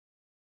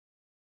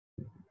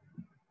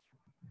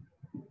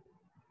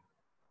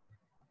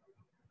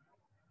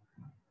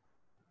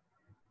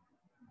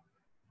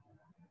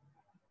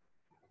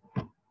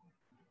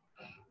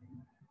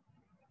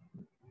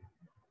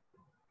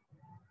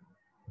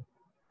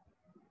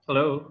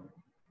Hello.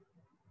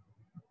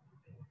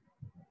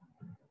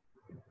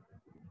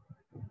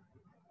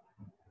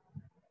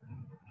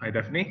 Hi,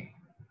 Daphne.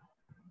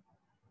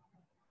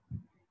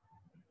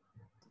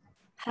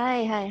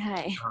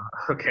 Hi.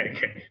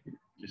 Okay.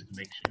 Just to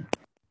make sure.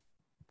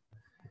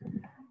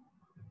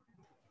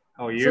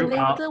 How are So you?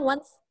 later,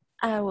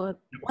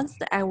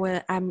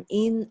 I'm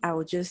in, I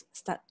will just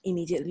start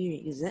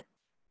immediately. Is it?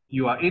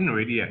 You are in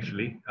already,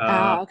 actually.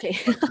 Okay.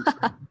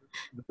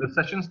 The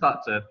session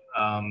starts at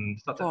 4.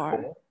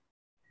 4.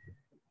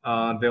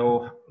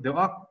 There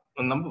are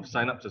a number of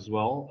signups as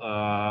well.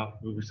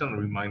 We'll be sent a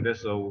reminder,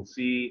 so we'll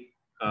see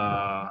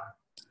how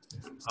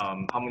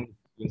many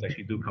students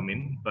actually do come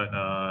in. But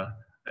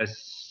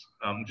as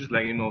just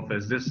letting you know,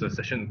 as this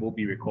session will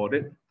be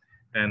recorded,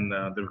 and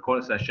the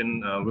recorded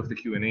session with the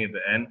Q&A at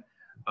the end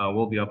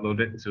will be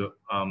uploaded to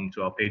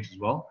our page as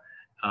well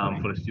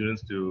Right. for the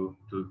students to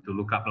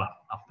look up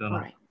after. All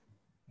right.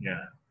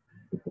 Yeah.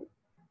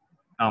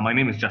 My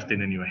name is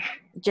Justin anyway.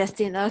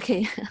 Justin,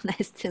 okay.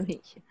 Nice to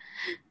meet you.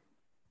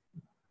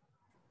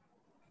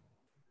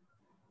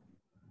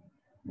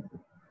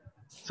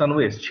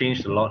 Sunway has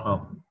changed a lot, huh?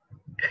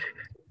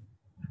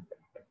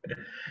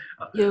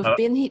 You've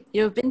been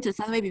to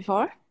Sunway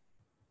before?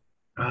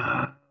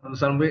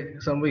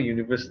 Sunway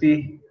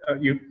University.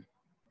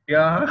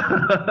 Yeah.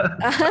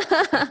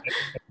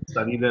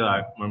 Studied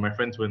there. My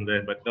friends went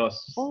there, but that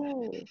was.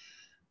 Oh.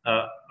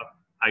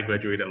 I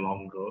graduated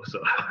long ago,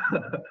 so.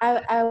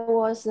 I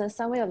was a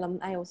Sunway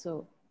alumni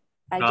also.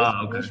 I just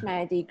finished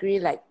my degree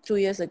like 2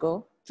 years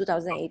ago,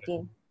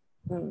 2018.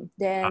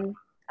 Then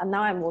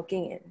now I'm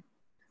working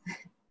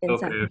in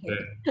Sunway.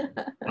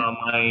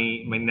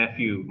 My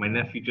nephew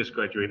just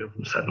graduated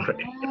from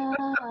Sunway.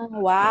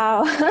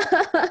 Wow.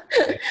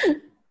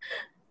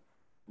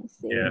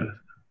 Yeah,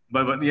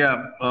 but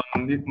yeah,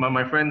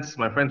 my friends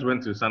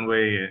went to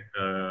Sunway.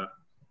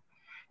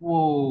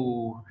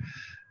 Whoa,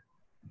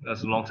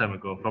 that's a long time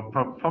ago.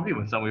 Probably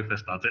when Sunway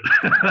first started.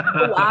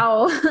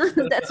 Wow,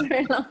 that's a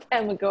very long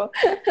time ago.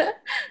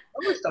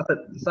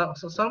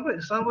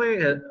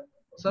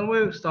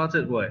 Sunway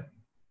started what?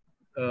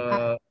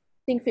 I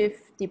think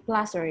 50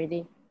 plus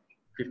already.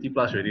 50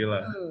 plus already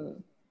lah.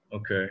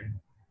 Okay,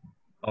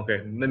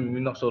 maybe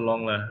not so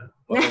long lah.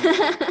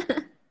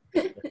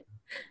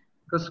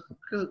 Because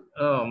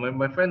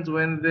my friends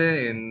went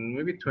there in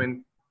maybe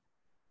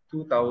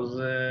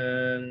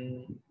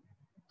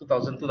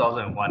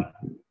 2001.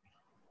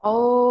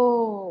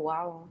 Oh,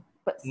 wow.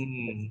 But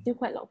still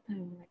quite a long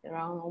time, like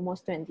around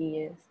almost 20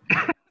 years.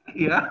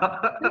 Yeah.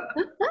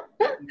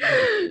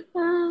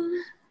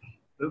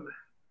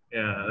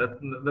 Yeah, that's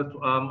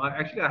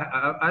actually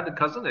I had a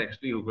cousin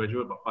actually who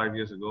graduated about 5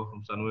 years ago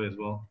from Sunway as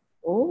well.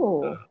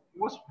 Oh.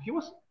 He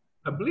was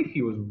I believe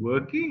he was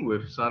working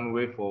with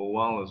Sunway for a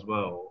while as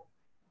well.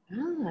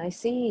 I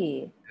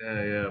see.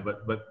 Yeah,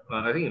 but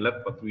I think he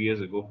left about 3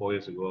 years ago, 4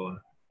 years ago.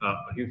 I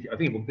think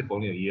he worked there for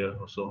only a year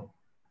or so.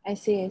 I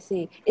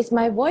see. Is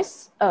my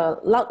voice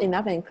loud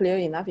enough and clear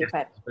enough? It's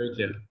very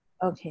clear.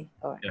 Okay,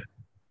 all right.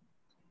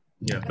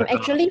 Yeah. I'm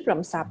actually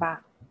from Sabah.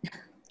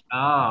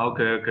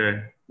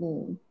 Okay.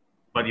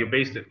 But you're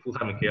based at full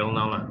time in KL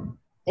now, lah.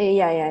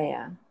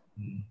 Yeah.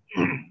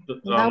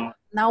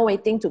 Now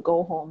waiting to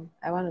go home.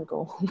 I want to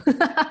go home.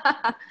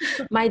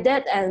 My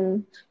dad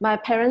and my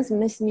parents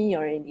miss me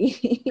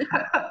already.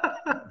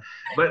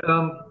 But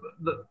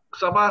the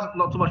Sabah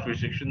not too much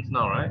restrictions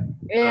now, right?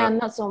 Yeah,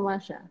 not so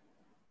much.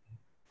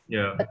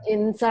 Yeah. But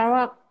in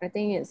Sarawak, I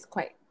think it's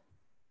quite.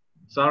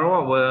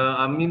 Sarawak, well,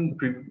 I mean,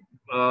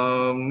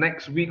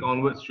 next week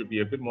onwards should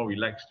be a bit more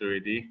relaxed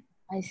already.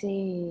 I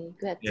see.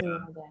 Glad to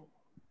know that.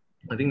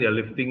 I think they're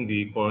lifting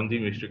the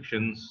quarantine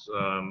restrictions.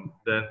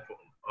 That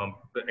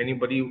any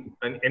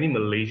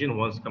Malaysian who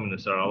wants to come into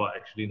Sarawak,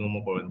 actually no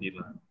more quarantine.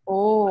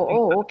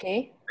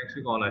 Okay. Next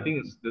week on, I think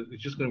it's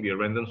just going to be a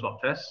random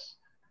swab test.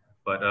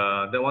 But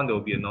that one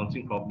they'll be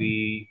announcing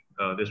probably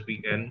this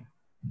weekend.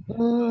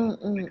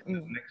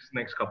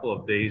 Next couple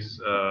of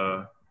days,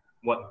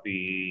 what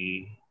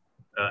the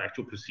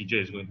actual procedure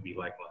is going to be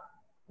like.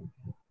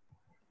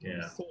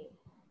 Yeah.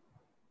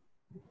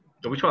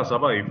 So which part of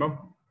Sabah are you from?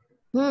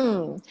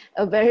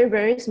 A very,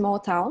 very small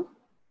town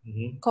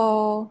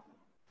called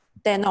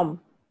Tenom.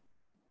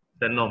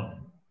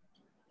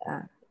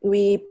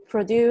 We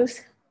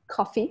produce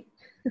coffee.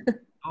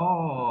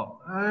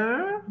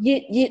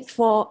 Yit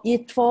for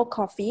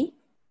coffee.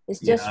 It's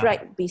just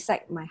right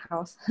beside my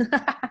house.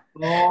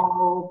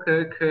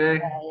 Okay.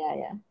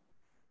 Yeah.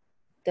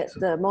 That's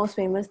the most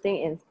famous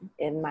thing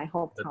in my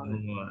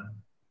hometown.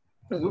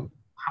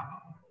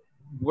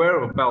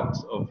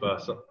 Whereabouts of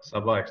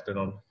Sabah is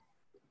Tenom?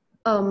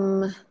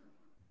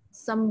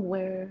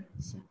 Somewhere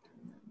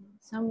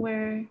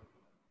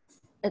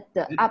at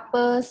the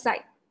upper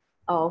side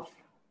of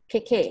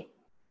KK.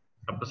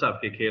 Upper side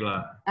of KK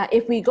lah.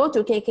 If we go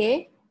to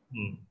KK,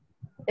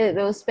 it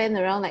will spend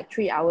around like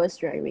 3 hours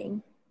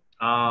driving.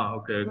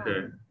 Okay.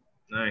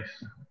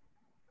 Nice.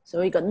 So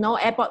we got no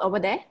airport over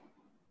there.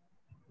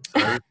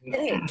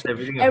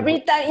 Everything Every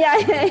time, yeah.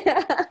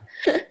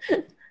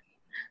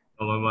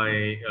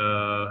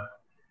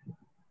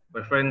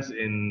 my friends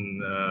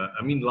in,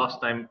 I mean,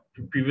 last time,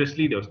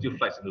 previously, there were still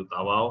flights into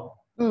Tawau.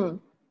 But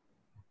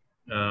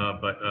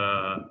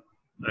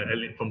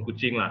from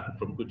Kuching,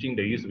 from Kuching,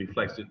 there used to be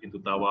flights into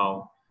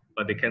Tawau,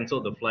 but they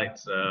cancelled the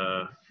flights.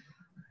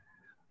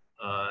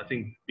 I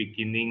think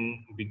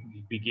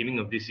beginning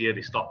of this year,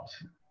 they stopped.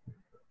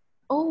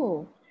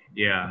 Oh.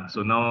 Yeah,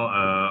 so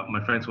now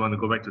my friends want to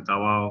go back to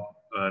Tawau.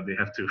 They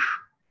have to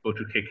go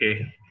to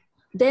KK.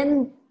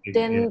 Then,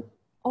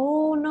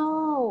 oh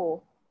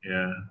no.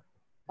 Yeah,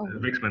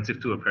 very expensive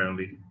too,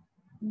 apparently.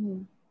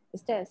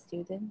 Is there a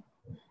student?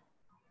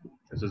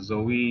 There's a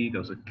Zoe,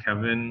 there's a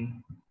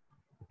Kevin.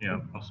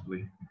 Yeah,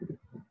 possibly.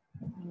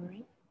 All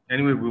right.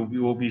 Anyway, we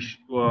will be.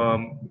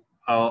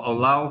 I'll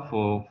allow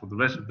for the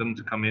rest of them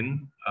to come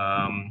in.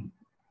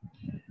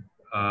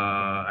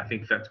 I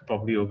think that's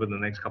probably over the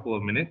next couple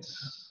of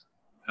minutes.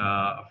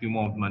 A few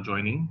more of them are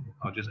joining.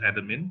 I'll just add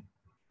them in.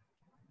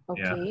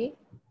 Okay. Yeah.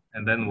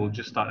 And then we'll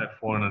just start at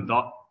 4 on the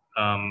dot.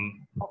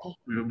 Okay.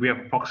 We have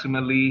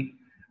approximately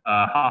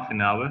half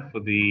an hour for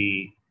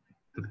the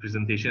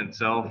presentation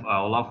itself.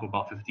 I'll allow for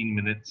about 15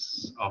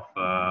 minutes of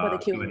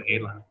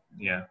Q&A.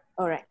 Yeah.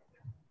 All right.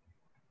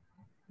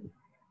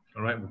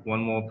 All right, with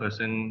one more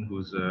person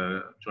who's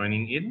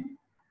joining in.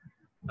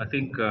 I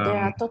think there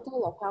are a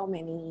total of how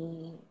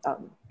many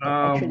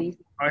actually?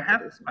 I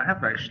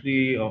have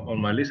actually on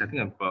my list. I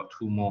think I've got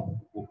 2 more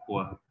who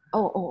are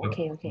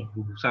okay.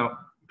 Who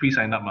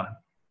pre-signed up,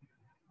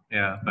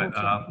 yeah. But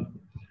okay.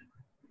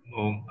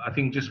 well, I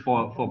think just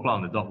 4 o'clock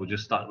on the dot. We'll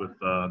just start with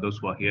those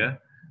who are here.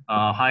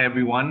 Hi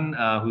everyone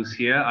who's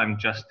here. I'm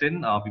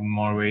Justin. I'll be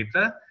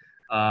moderator.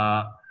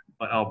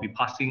 But I'll be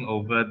passing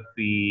over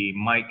the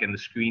mic and the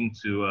screen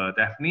to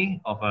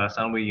Daphne of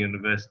Sunway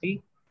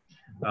University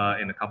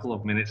in a couple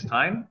of minutes'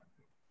 time.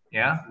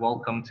 Yeah,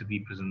 welcome to the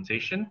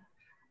presentation.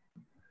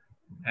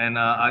 And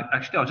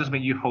I'll just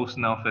make you host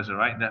now first, all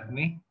right,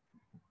 Daphne?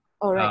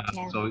 All right,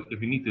 so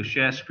if you need to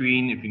share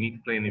screen, if you need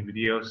to play any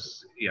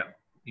videos, yeah,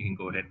 you can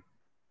go ahead.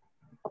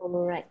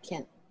 All right,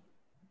 Ken.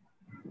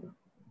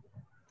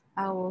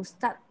 I will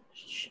start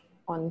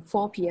on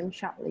 4 p.m.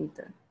 sharp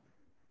later.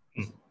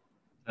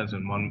 That's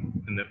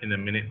in a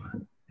minute.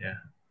 Yeah.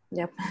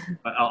 Yep.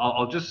 But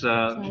I'll just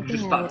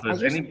just start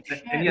first.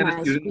 Any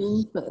other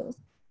students? First.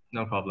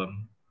 No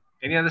problem.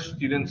 Any other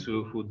students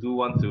who do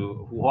want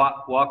to who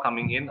are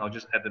coming in? I'll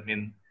just add them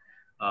in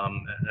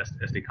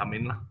as they come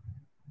in.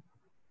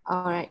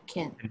 All right,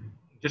 Ken.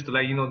 Just to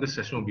let you know, this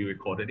session will be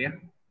recorded. Yeah.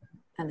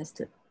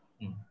 Understood.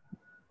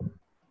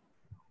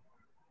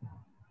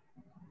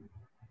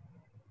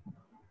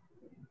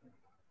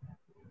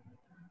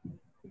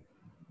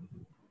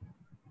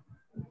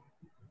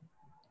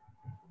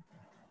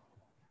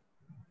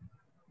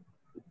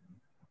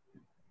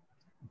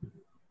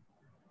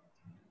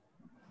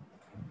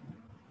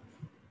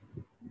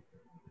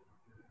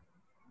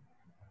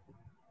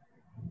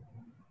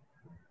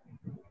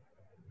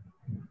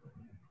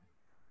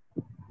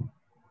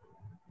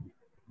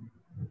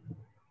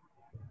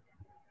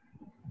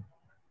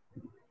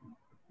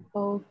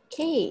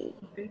 Okay,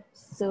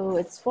 so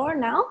it's 4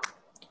 now.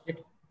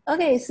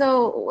 Okay,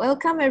 so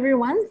welcome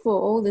everyone for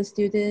all the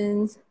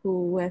students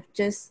who have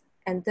just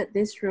entered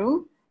this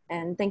room,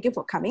 and thank you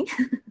for coming.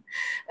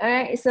 All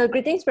right, so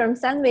greetings from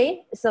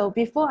Sunway. So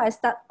before I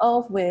start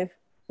off with,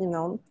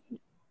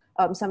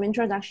 some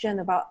introduction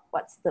about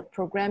what's the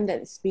program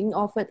that is being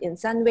offered in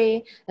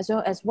Sunway, as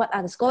well as what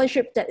are the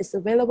scholarships that is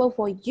available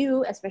for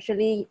you,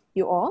 especially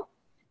you all.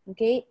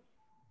 Okay,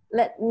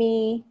 let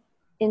me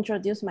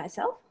introduce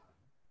myself.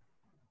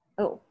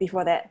 Oh,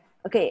 before that.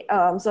 Okay,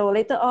 so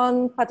later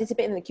on,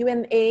 participate in the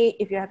Q&A.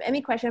 If you have any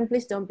question,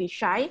 please don't be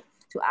shy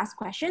to ask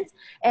questions.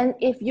 And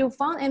if you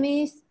found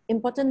any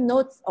important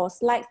notes or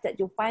slides that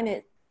you find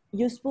it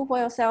useful for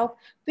yourself,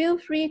 feel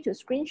free to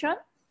screenshot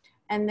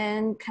and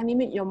then kindly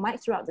mute your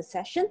mic throughout the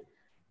session,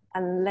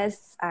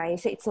 unless I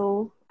said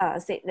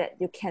that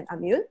you can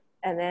unmute.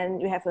 And then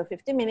we have a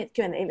 15-minute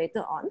Q&A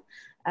later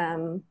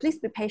on. Please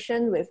be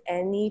patient with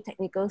any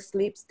technical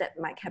slips that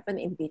might happen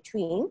in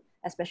between,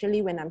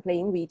 especially when I'm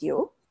playing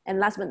video. And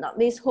last but not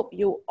least, hope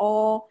you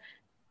all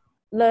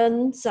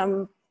learn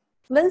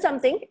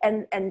something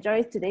and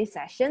enjoy today's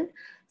session.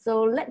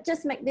 So let's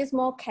just make this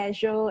more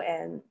casual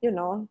and,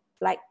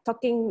 like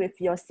talking with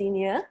your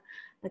senior,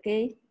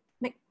 okay?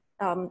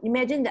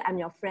 Imagine that I'm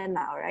your friend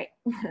now, right?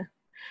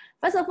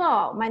 First of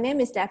all, my name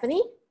is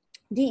Daphne,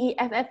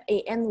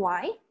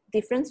 D-E-F-F-A-N-Y,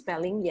 different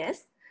spelling,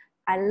 yes.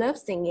 I love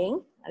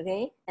singing,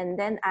 okay? And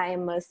then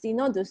I'm a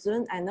Sino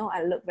Dusun. I know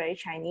I look very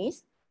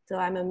Chinese. So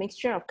I'm a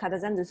mixture of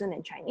Kadazan Dusun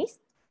and Chinese.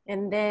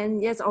 And then,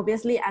 yes,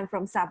 obviously I'm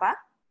from Sabah.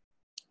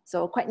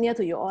 So quite near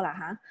to you all,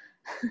 huh?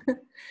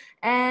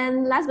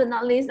 And last but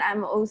not least,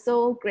 I'm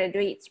also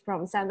graduate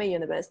from Sunway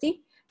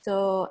University.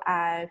 So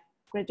I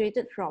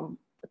graduated from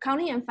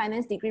Accounting and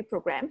Finance degree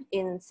program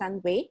in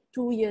Sunway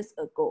 2 years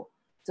ago.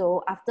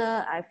 So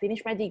after I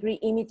finished my degree,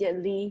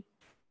 immediately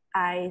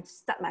I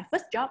start my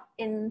first job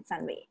in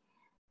Sunway.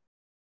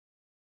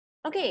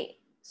 Okay,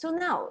 so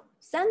now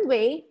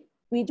Sunway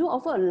we do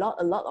offer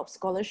a lot of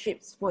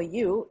scholarships for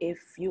you if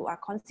you are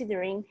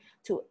considering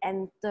to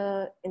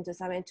enter into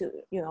somewhere to,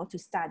 to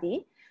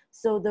study.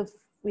 So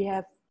we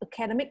have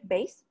academic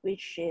base,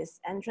 which is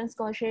entrance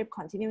scholarship,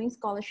 continuing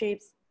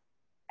scholarships,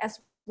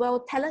 as well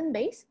talent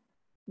base,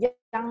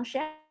 young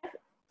chef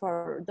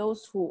for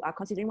those who are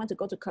considering want to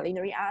go to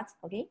culinary arts,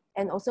 okay,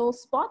 and also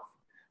sports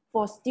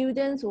for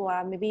students who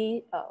are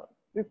maybe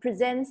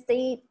represent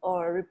state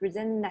or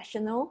represent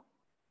national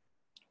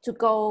to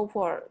go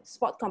for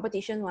sport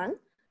competition one.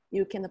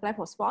 You can apply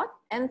for sport.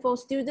 And for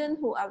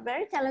students who are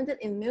very talented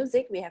in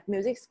music, we have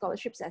music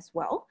scholarships as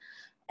well.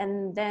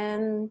 And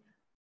then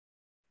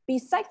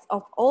besides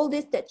of all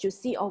this that you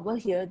see over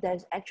here,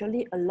 there's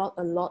actually a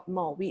lot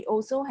more. We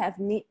also have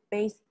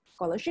need-based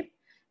scholarship,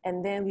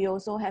 and then we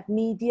also have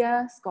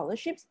media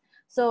scholarships.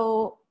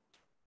 So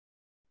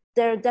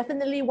there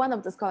definitely one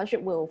of the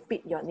scholarship will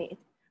fit your need.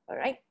 All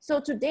right. So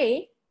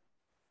today,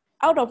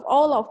 out of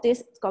all of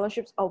these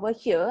scholarships over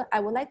here, I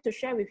would like to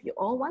share with you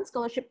all one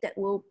scholarship that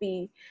will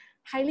be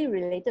highly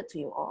related to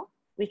you all,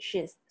 which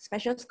is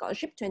Special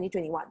Scholarship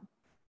 2021.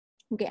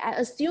 Okay, I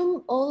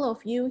assume all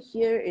of you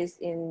here is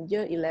in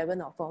year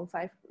 11 or Form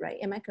 5, right?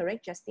 Am I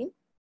correct, Justine?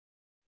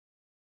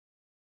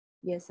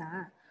 Yes.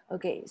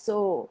 Okay,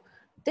 so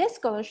this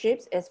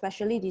scholarships is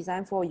specially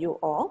designed for you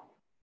all.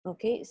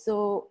 Okay,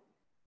 so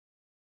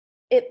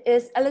it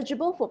is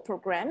eligible for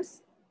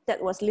programs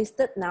that was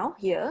listed now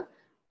here.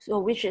 So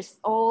which is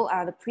all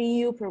are the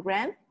pre-U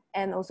program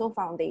and also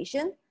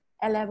foundation,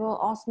 A-level,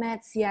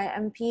 OSMED,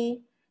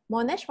 CIMP,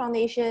 Monash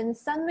Foundation,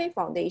 Sunway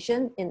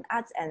Foundation in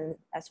arts and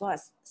as well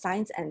as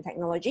science and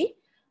technology.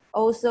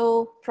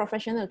 Also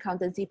professional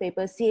accountancy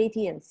paper, CAT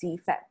and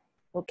CFAP.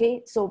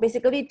 Okay, so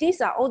basically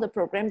these are all the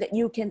programs that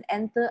you can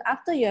enter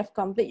after you have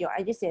completed your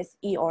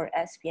IGCSE or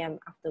SPM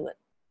afterward.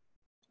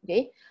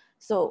 Okay,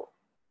 so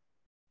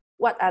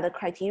what are the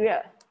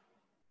criteria?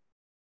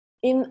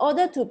 In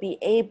order to be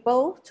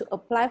able to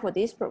apply for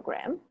this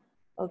program,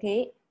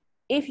 okay,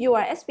 if you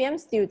are SPM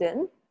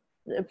student,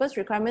 the first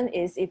requirement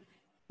is if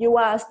you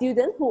are a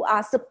student who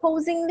are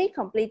supposedly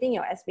completing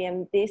your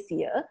SPM this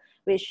year,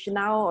 which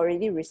now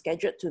already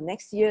rescheduled to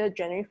next year,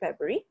 January,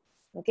 February,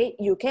 okay,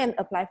 you can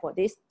apply for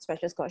this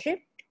special scholarship.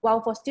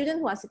 While for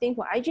students who are sitting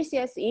for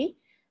IGCSE,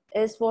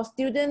 is for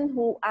students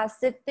who are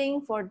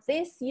sitting for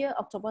this year,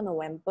 October,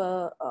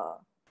 November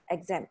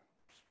exam.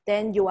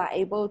 Then you are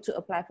able to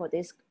apply for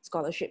these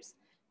scholarships,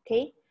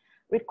 okay?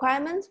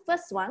 Requirements,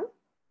 first one,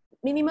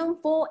 minimum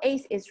 4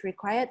 A's is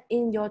required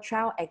in your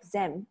trial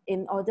exam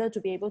in order to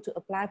be able to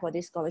apply for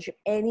this scholarship.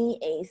 Any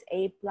A's,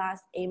 A+, A-,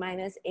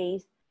 A's,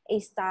 A*,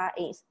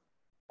 A's,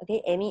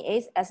 okay? Any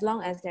A's, as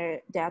long as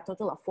there are a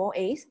total of 4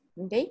 A's,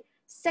 okay?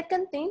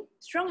 Second thing,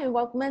 strong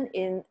involvement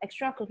in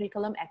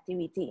extracurriculum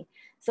activity.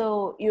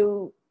 So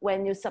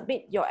when you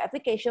submit your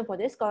application for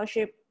this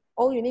scholarship,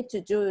 all you need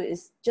to do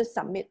is just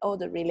submit all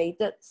the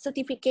related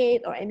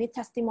certificate or any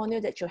testimonial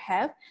that you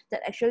have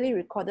that actually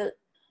recorded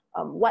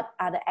what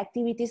are the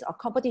activities or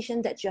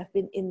competition that you have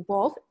been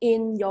involved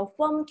in your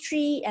Form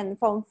 3 and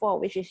Form 4,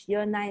 which is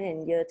year 9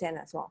 and year 10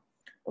 as well.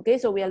 Okay,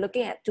 so we are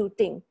looking at 2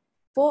 things.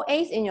 4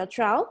 A's in your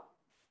trial,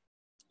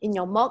 in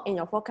your mock, in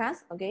your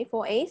forecast, okay,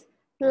 4 A's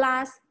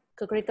plus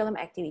curriculum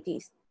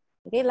activities.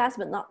 Okay, last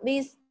but not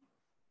least,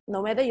 no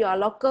matter you are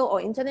local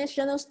or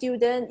international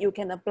student, you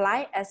can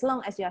apply as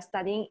long as you are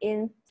studying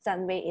in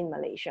Sunway in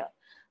Malaysia,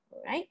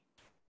 all right?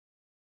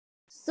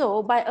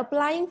 So by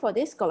applying for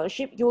this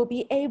scholarship, you will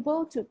be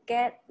able to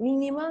get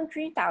minimum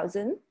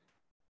 3,000,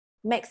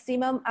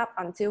 maximum up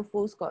until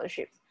full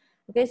scholarships.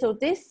 Okay, so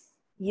this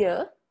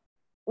year,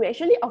 we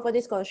actually offer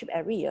this scholarship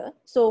every year.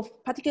 So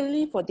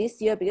particularly for this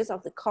year, because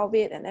of the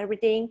COVID and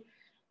everything,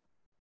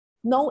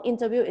 no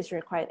interview is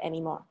required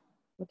anymore.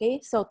 Okay,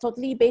 so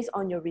totally based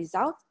on your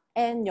results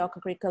and your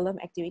curriculum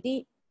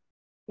activity,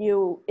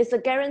 it's a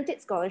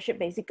guaranteed scholarship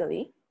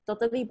basically,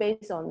 totally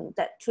based on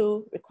that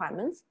 2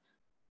 requirements.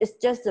 It's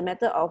just a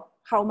matter of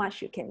how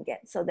much you can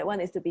get. So that one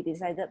is to be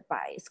decided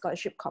by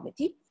scholarship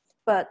committee,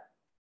 but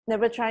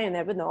never try, you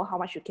never know how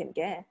much you can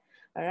get.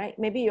 All right,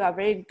 maybe you are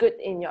very good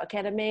in your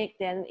academic,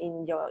 then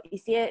in your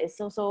ECA it's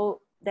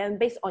also, then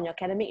based on your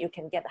academic, you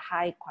can get a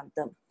high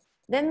quantum.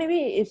 Then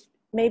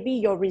maybe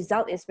your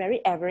result is very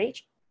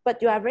average,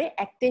 but you are very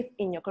active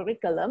in your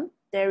curriculum,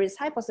 there is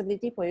high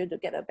possibility for you to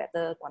get a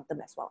better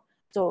quantum as well.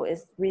 So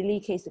it's really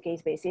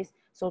case-to-case basis.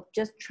 So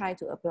just try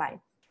to apply.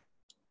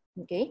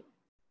 Okay.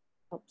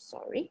 Oh,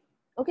 sorry.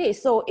 Okay,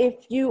 so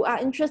if you are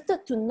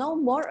interested to know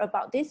more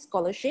about these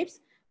scholarships,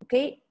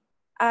 okay,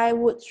 I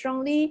would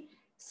strongly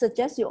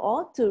suggest you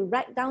all to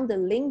write down the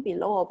link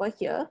below over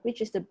here, which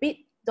is the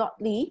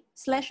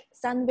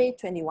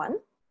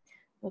bit.ly/sunway21.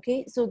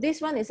 Okay, so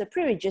this one is a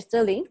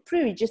pre-register link.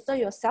 Pre-register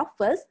yourself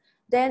first,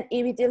 then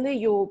immediately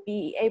you'll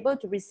be able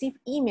to receive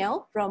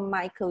email from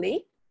my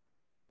colleague,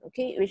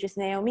 okay, which is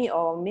Naomi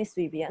or Miss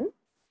Vivian.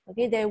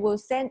 Okay, they will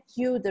send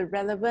you the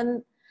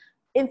relevant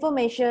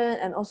information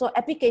and also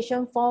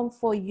application form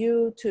for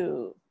you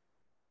to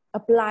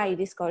apply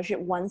this scholarship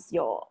once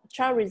your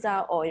trial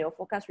result or your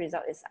forecast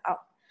result is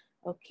out.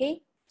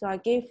 Okay, so I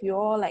give you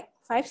all like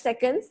 5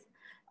 seconds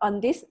on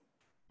this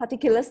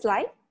particular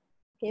slide.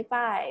 Okay,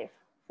 5,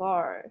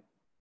 4,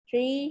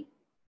 3,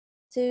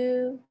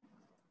 2,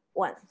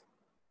 1.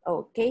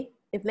 Okay,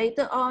 if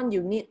later on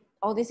you need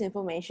all this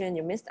information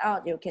you missed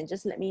out, you can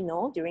just let me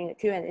know during the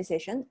Q&A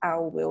session. I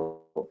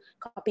will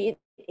copy it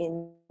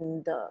in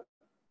the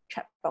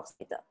chat box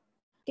later.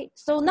 Okay,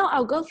 so now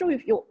I'll go through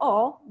with you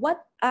all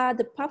what are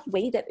the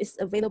pathway that is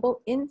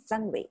available in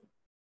Sunway.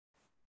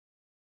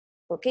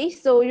 Okay,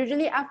 so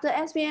usually after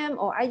SPM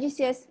or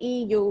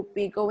IGCSE, you'll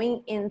be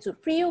going into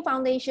pre-U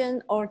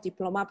foundation or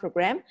diploma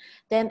program.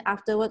 Then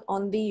afterward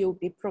only you'll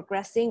be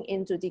progressing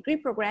into degree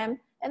program.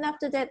 And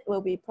after that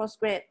will be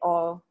postgrad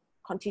or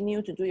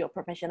continue to do your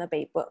professional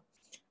paper.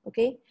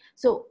 Okay,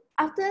 so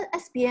after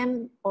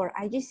SPM or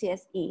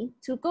IGCSE,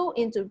 to go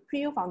into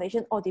pre-U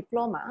foundation or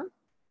diploma,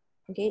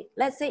 okay,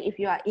 let's say if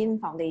you are in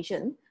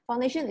foundation,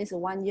 foundation is a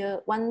 1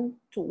 to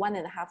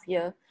 1.5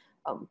 year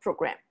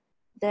program.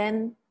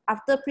 Then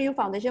after pre-U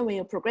foundation, when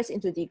you progress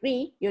into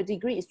degree, your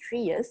degree is 3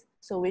 years,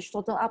 so which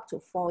total up to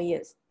 4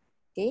 years.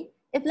 Okay,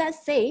 if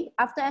let's say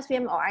after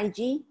SPM or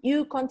IG,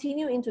 you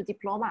continue into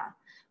diploma,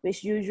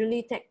 which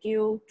usually take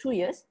you 2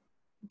 years,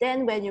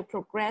 then when you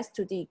progress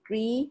to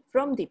degree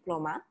from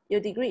diploma, your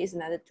degree is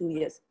another 2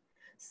 years.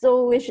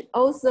 So which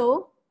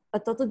also a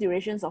total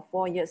durations of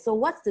 4 years. So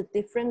what's the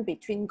difference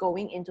between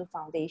going into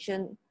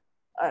foundation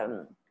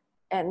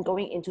and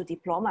going into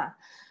diploma?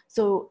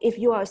 So if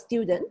you are a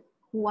student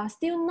who are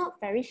still not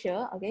very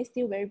sure, okay,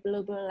 still very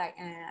blur, like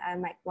I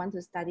might want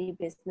to study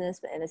business,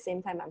 but at the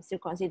same time, I'm still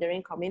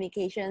considering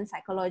communication,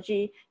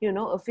 psychology, you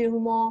know, a few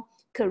more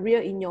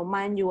career in your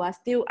mind, you are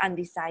still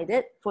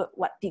undecided for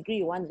what degree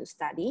you want to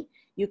study,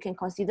 you can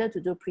consider to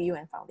do pre-U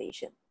and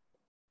foundation,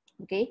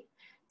 okay?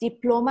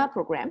 Diploma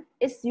program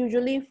is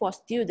usually for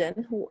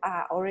students who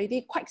are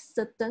already quite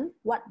certain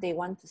what they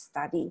want to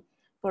study.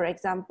 For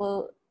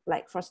example,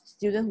 like for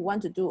students who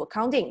want to do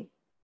accounting,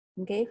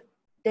 okay,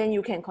 then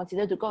you can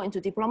consider to go into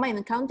diploma in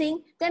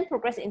accounting, then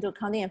progress into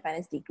accounting and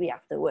finance degree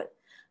afterward.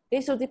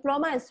 Okay, so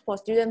diploma is for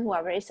students who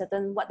are very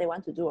certain what they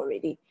want to do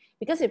already.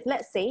 Because if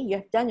let's say you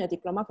have done your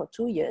diploma for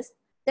 2 years,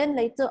 then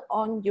later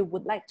on you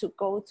would like to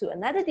go to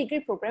another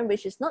degree program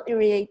which is not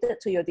related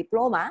to your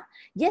diploma,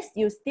 yes,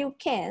 you still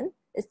can.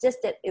 It's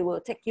just that it will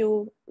take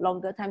you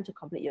longer time to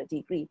complete your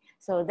degree.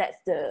 So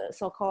that's the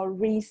so-called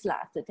risk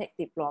to take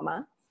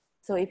diploma.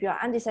 So if you are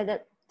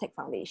undecided, take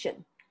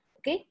foundation.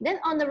 Okay, then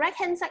on the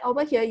right-hand side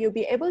over here, you'll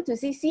be able to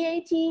see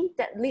CAT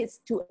that leads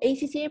to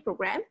ACCA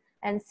program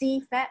and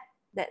CFAP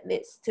that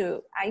leads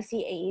to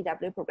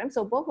ICAEW program.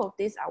 So both of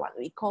these are what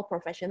we call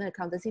professional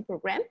accountancy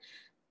program.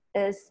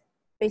 It's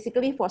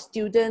basically for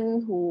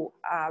students who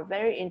are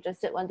very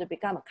interested, want to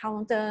become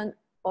accountant,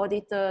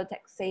 auditor,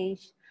 tax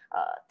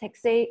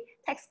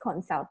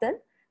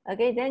consultant.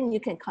 Okay, then you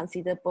can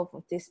consider both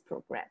of this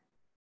program.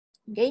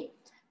 Okay.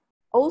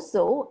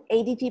 Also,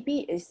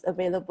 ADTP is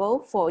available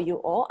for you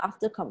all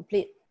after upon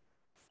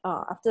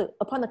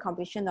the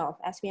completion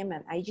of SPM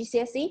and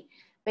IGCSE.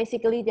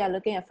 Basically, they are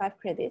looking at 5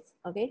 credits,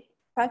 okay?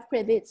 5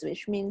 credits,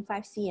 which means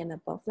 5C and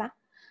above lah.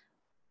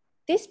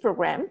 This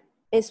program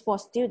is for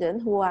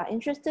students who are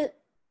interested,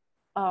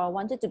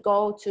 wanted to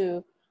go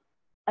to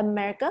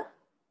America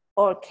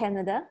or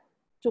Canada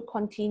to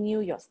continue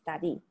your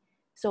study.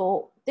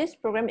 So this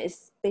program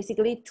is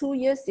basically 2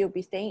 years you'll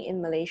be staying in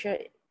Malaysia,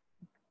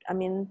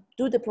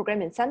 do the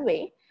program in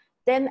Sunway.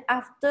 Then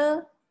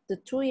after the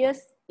 2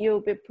 years,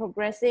 you'll be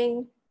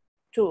progressing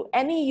to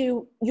any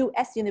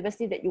US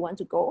university that you want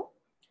to go,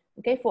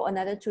 okay, for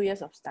another 2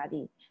 years of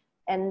study.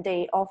 And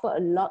they offer a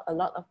lot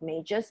of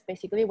majors,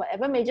 basically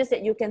whatever majors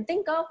that you can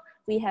think of,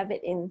 we have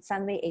it in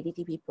Sunway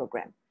ADTP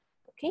program,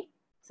 okay?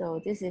 So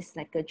this is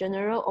like a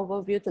general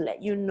overview to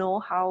let you know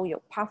how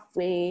your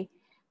pathway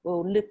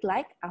will look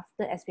like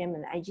after SPM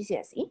and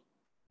IGCSE.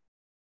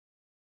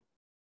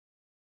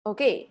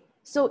 Okay.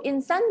 So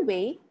in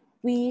Sunway,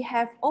 we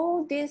have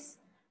all these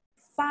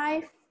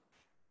 5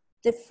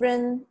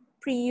 different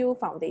pre-U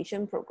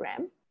foundation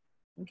program,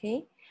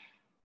 okay?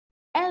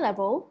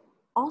 A-level,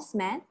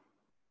 OSMAT,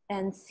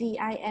 and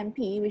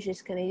CIMP, which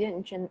is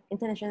Canadian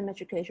International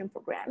Matriculation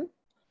Program.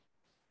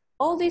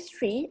 All these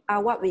 3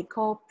 are what we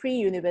call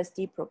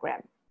pre-university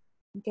program,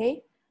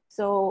 okay?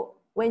 So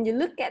when you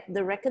look at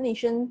the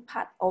recognition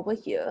part over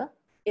here,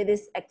 it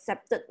is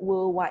accepted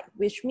worldwide,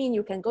 which means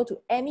you can go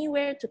to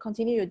anywhere to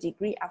continue your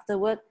degree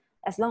afterward,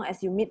 as long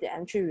as you meet the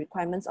entry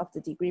requirements of the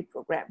degree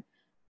program.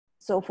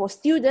 So for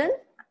students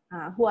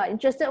who are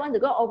interested, want to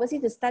go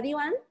overseas to study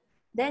one,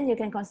 then you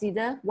can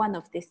consider one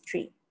of these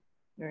 3,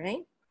 all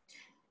right?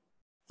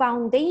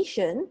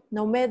 Foundation,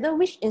 no matter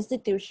which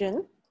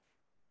institution,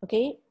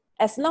 okay,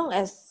 as long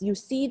as you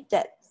see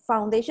that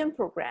foundation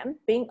program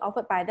being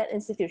offered by that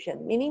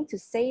institution, meaning to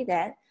say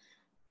that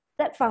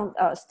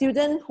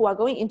students who are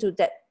going into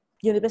that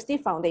university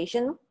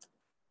foundation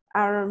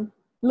are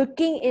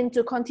looking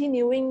into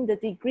continuing the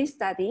degree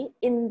study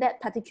in that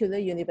particular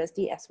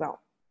university as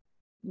well,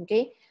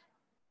 okay?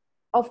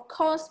 Of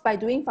course, by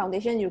doing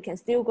foundation, you can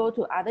still go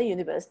to other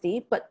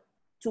university, but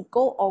to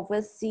go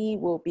overseas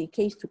will be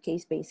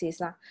case-to-case basis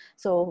lah.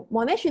 So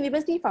Monash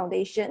University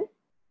Foundation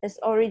is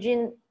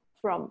origin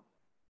from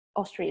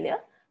Australia.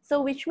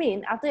 So which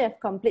means after you have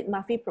complete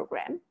MAFI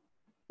program,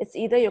 it's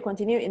either you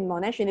continue in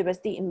Monash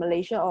University in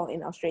Malaysia or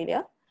in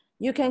Australia.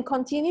 You can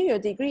continue your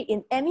degree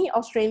in any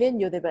Australian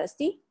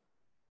university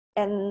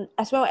and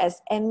as well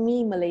as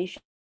any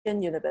Malaysian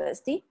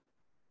university.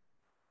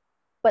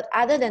 But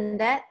other than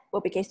that, will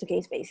be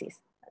case-to-case basis.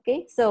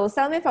 Okay, so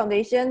Sunway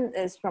Foundation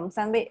is from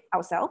Sunway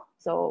ourselves,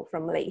 so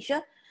from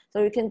Malaysia.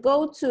 So you can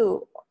go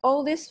to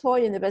all these 4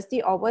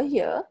 universities over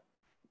here.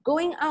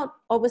 Going out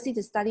overseas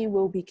to study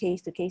will be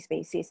case-to-case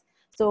basis.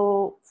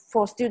 So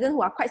for students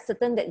who are quite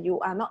certain that you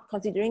are not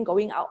considering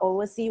going out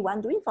overseas,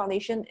 one doing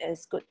foundation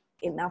is good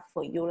enough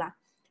for you lah,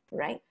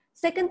 right?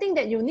 Second thing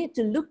that you need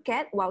to look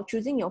at while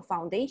choosing your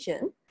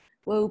foundation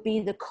will be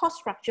the course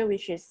structure,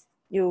 which is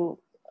you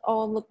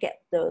all look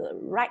at the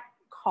right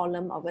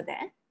column over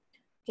there.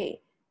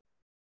 Okay.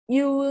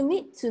 You will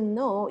need to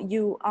know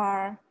you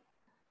are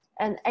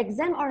an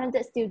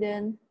exam-oriented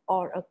student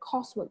or a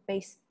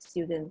coursework-based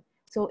student.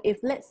 So if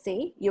let's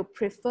say you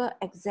prefer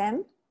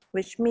exam,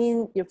 which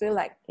means you feel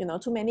like, you know,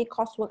 too many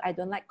coursework, I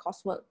don't like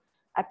coursework.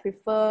 I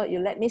prefer you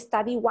let me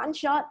study one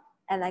shot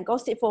and I go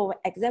sit for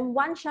exam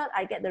one shot,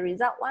 I get the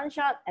result one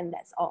shot and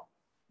that's all.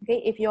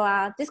 Okay, if you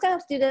are this kind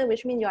of student,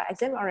 which means you are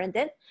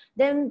exam-oriented,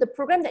 then the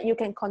program that you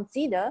can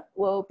consider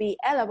will be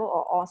A-level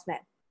or OSMET.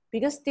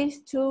 Because these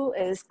two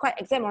is quite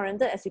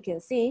exam-oriented, as you can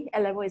see,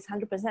 A-level is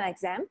 100%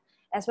 exam,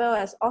 as well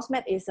as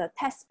OSMET is a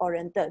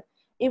test-oriented.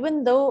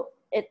 Even though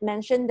it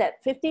mentioned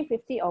that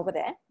 50-50 over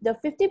there, the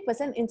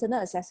 50%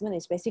 internal assessment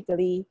is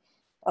basically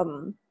a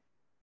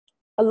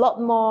lot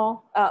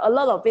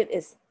of it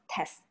is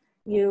tests.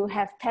 You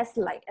have tests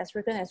like as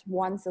frequent as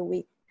once a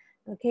week,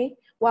 okay?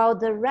 While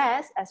the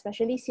rest,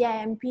 especially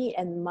CIMP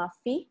and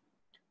MAFI,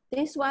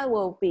 this one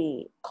will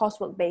be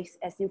coursework based.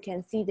 As you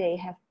can see, they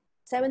have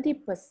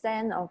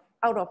 70%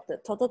 out of the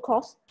total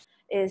cost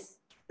is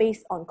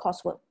based on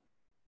coursework.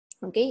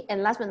 Okay,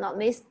 and last but not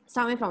least,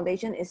 Sunway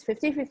Foundation is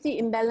 50-50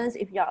 imbalance.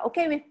 If you're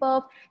okay with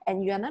both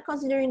and you're not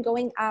considering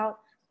going out,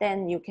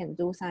 then you can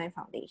do Sunway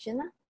Foundation,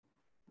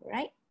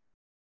 right?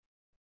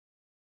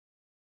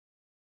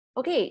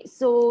 Okay,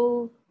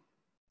 so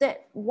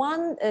that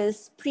one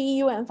is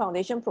pre-U and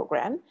foundation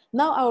program.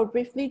 Now I will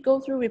briefly go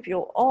through with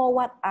you all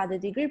what are the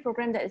degree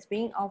program that is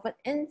being offered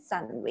in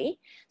Sunway.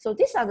 So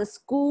these are the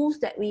schools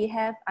that we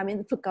have,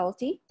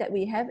 faculty that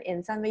we have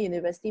in Sunway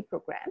University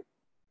program.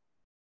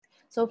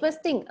 So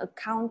first thing,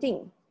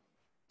 accounting.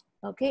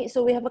 Okay,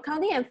 so we have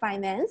accounting and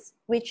finance,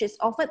 which is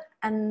offered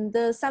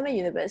under Sunway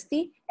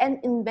University and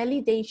in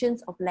validations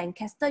of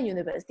Lancaster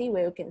University,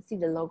 where you can see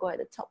the logo at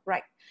the top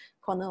right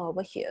corner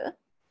over here.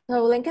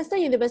 So Lancaster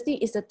University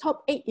is the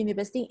top 8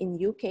 university in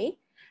UK.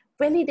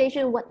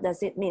 Validation, what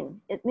does it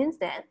mean? It means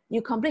that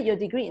you complete your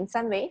degree in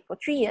Sunway for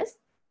 3 years.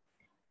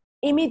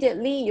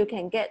 Immediately, you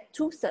can get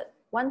 2 certs,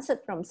 one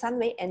cert from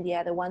Sunway and the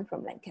other one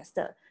from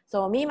Lancaster.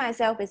 So me,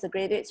 myself is a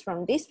graduate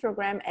from this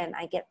program and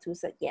I get 2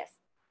 certs, yes.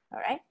 All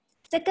right.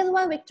 Second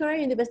one,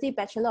 Victoria University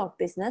Bachelor of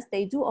Business.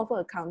 They do offer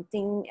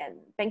accounting and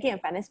banking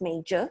and finance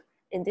major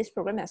in this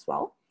program as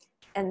well.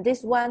 And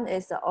this one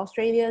is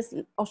Australia's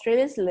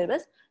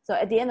syllabus. So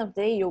at the end of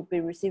the day, you'll be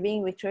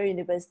receiving Victoria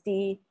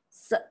University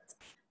cert,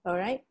 all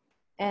right?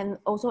 And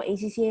also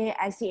ACCA,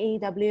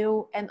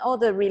 ICAEW, and all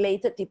the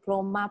related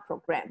diploma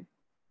program,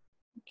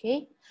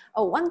 okay?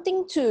 Oh, one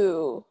thing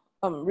to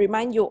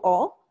remind you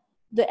all,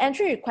 the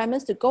entry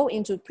requirements to go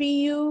into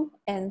pre-U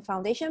and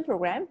foundation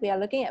program, we are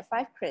looking at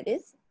 5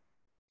 credits.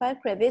 5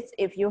 credits.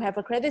 If you have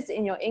a credits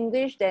in your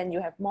English, then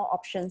you have more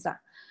options.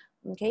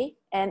 Okay,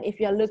 and if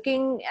you're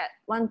looking at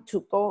want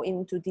to go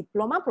into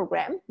diploma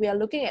program, we are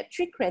looking at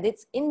 3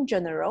 credits in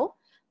general,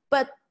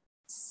 but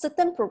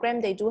certain program,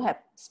 they do have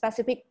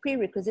specific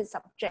prerequisite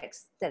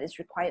subjects that is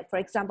required. For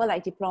example,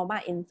 like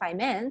diploma in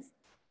finance,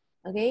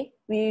 okay,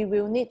 we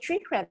will need 3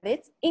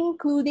 credits,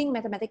 including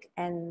mathematics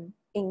and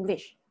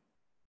English.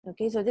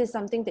 Okay, so this is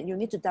something that you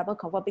need to double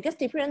confirm because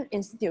different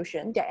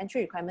institution, their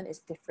entry requirement is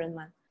different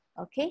one.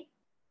 Okay,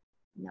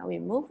 now we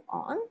move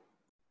on.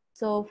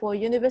 So for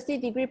university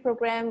degree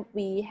program,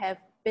 we have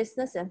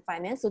business and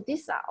finance. So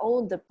these are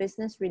all the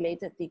business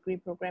related degree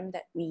program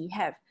that we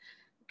have.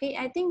 Okay,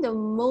 I think the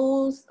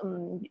most,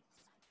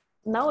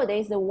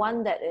 nowadays, the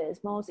one that is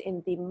most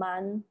in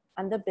demand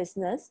under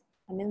business,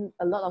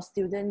 a lot of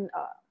students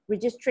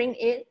registering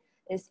it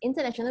is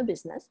international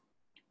business.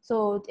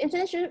 So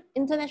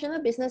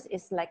international business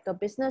is like a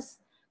business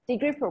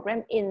degree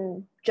program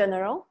in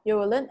general. You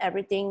will learn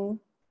everything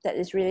that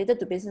is related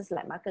to business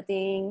like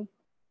marketing,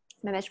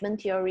 management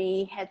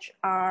theory,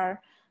 HR,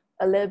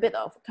 a little bit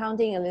of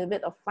accounting, a little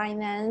bit of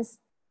finance.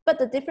 But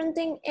the different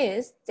thing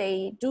is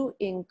they do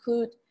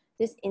include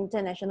this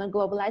international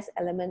globalized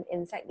element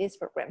inside this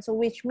program. So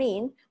which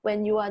means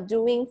when you are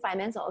doing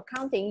finance or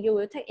accounting, you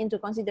will take into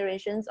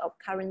considerations of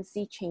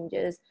currency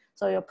changes.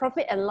 So your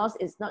profit and loss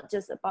is not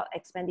just about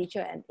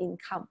expenditure and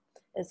income.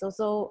 It's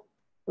also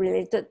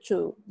related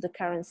to the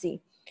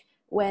currency.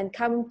 When it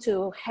comes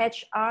to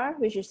HR,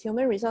 which is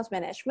human resource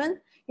management,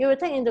 you will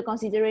take into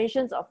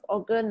considerations of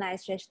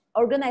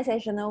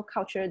organizational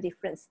cultural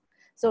difference.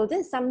 So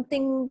this is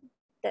something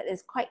that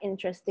is quite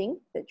interesting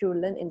that you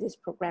learn in this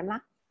program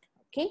lah.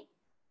 Okay.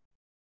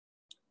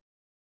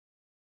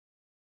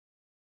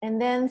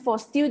 And then for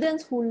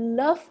students who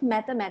love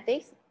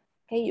mathematics,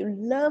 okay, you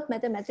love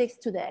mathematics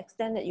to the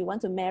extent that you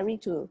want to marry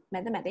to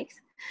mathematics,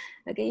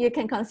 okay, you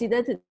can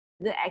consider to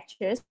the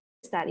actuarial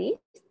studies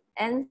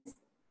and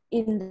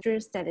industrial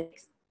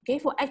statistics. Okay,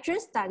 for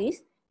actuarial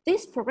studies,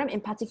 this program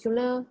in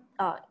particular,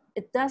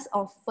 it does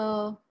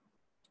offer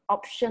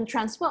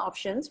transfer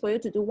options for you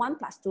to do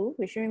 1+2,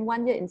 which means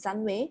 1 year in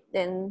Sunway,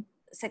 then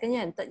second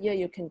year and third year,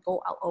 you can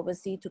go out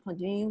overseas to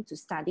continue to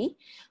study.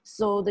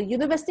 So the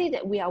university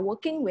that we are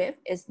working with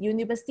is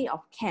University of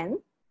Kent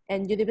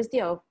and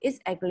University of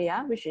East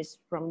Anglia, which is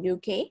from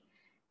UK,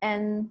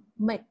 and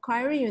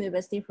Macquarie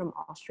University from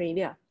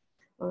Australia.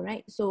 All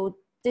right, so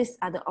these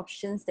are the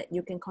options that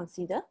you can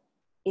consider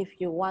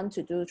if you want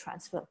to do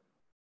transfer.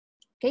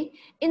 Okay,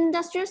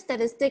 industrial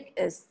statistics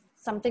is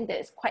something that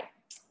is quite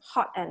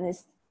hot and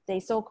is they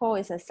so-called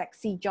is a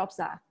sexy jobs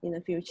in the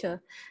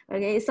future.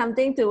 Okay, it's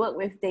something to work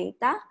with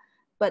data,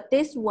 but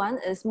this one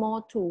is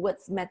more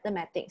towards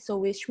mathematics. So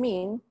which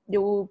means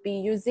you will be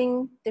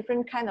using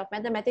different kind of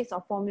mathematics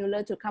or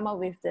formula to come up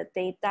with the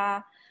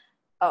data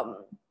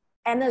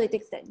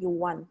analytics that you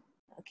want.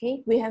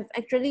 Okay, we have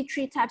actually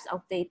 3 types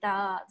of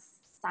data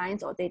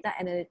science or data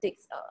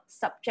analytics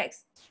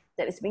subjects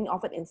that is being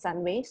offered in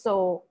Sunway.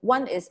 So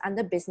one is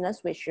under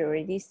business, which you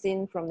already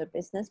seen from the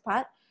business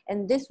part.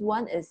 And this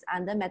one is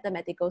under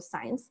mathematical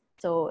science.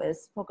 So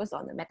it's focused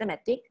on the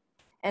mathematics.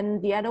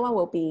 And the other one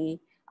will be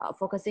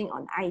focusing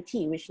on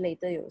IT, which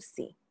later you'll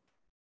see.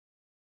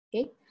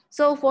 Okay.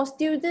 So for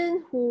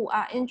students who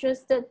are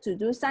interested to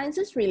do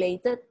sciences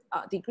related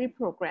degree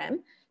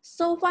program,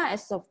 so far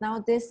as of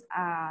now, these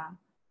are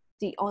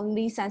the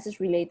only sciences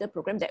related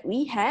program that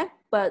we have,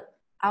 but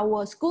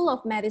our School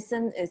of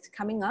Medicine is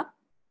coming up.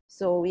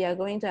 So we are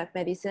going to have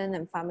medicine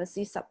and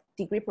pharmacy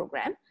sub-degree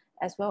program,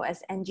 as well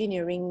as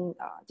engineering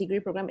degree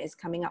program is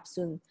coming up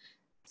soon.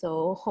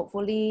 So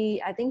hopefully,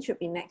 I think should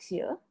be next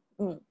year.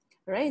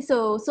 Right,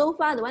 so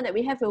far the one that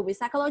we have will be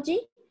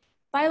psychology,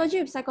 biology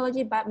with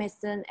psychology,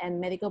 biomedicine,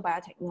 and medical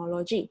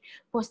biotechnology.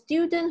 For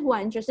students who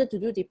are interested to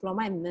do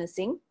diploma in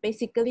nursing,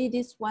 basically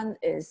this one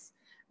is,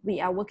 we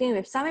are working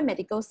with Sunway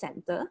Medical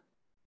Center,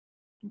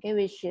 okay,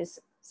 which is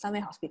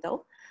Sunway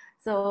Hospital.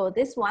 So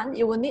this one,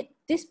 you will need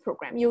this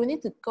program. You will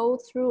need to go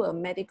through a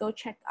medical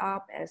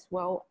checkup as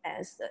well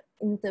as an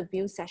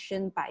interview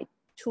session by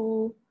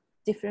 2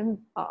 different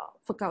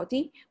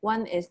faculty.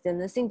 One is the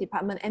nursing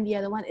department and the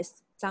other one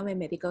is Sunway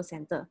Medical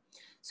Center.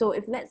 So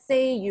if let's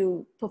say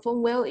you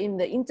perform well in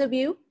the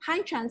interview,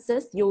 high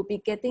chances you'll be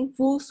getting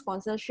full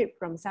sponsorship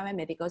from Sunway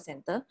Medical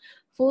Center.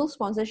 Full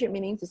sponsorship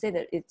meaning to say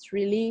that it's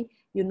really,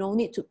 you no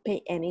need to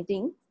pay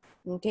anything.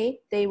 Okay,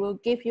 they will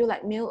give you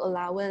like meal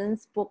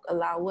allowance, book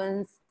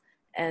allowance,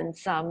 and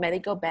some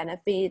medical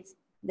benefits.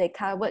 They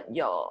covered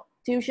your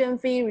tuition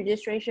fee,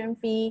 registration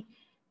fee.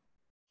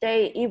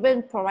 They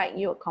even provide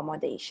you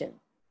accommodation.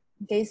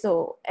 Okay,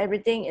 so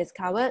everything is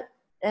covered.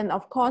 And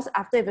of course,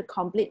 after you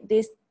complete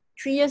this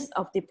 3 years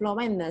of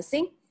diploma in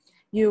nursing,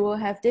 you will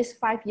have this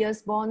 5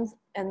 years bonds,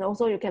 and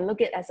also you can look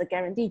at it as a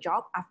guaranteed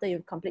job after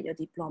you complete your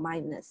diploma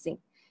in nursing.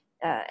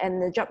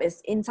 And the job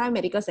is inside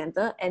medical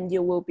center, and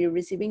you will be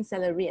receiving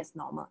salary as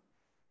normal.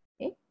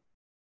 Okay.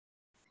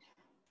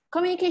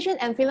 Communication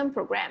and film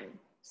program.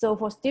 So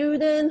for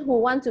students who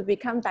want to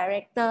become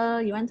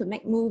director, you want to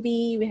make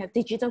movie, we have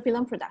digital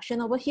film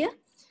production over here.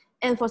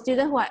 And for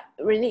students who are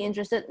really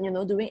interested,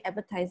 doing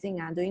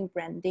advertising, doing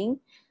branding,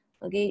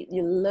 okay,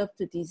 you love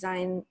to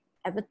design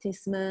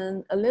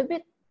advertisement, a little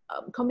bit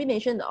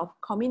combination of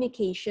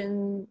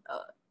communication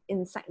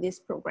inside this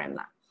program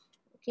lah.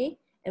 Okay,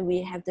 and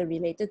we have the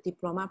related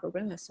diploma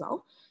program as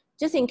well.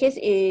 Just in case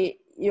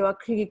you are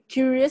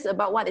curious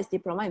about what is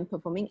diploma in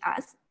performing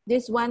arts,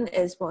 this one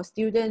is for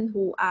students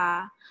who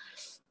are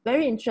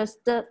very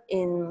interested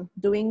in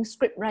doing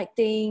script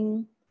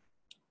writing,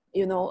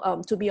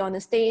 to be on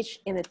the stage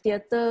in a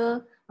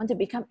theater, want to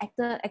become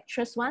actor,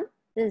 actress one,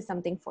 this is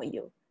something for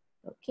you,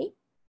 okay?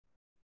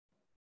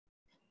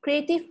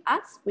 Creative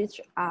arts,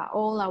 which are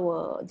all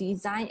our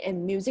design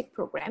and music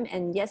program.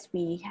 And yes,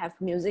 we have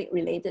music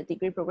related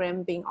degree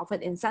program being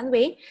offered in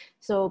Sunway.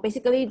 So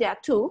basically there are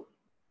 2.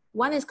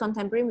 One is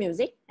contemporary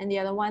music and the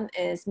other one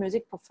is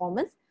music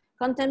performance.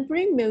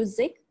 Contemporary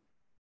music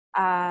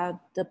are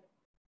the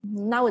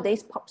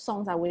nowadays pop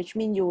songs, which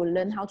mean you will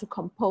learn how to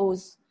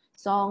compose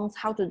songs,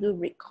 how to do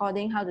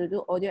recording, how to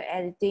do audio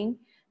editing.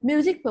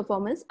 Music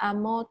performance are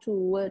more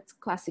towards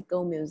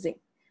classical music.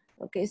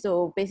 Okay,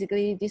 so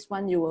basically this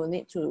one you will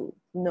need to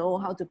know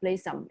how to play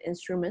some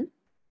instrument,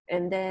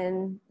 and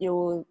then you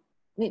will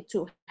need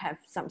to have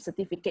some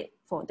certificate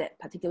for that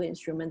particular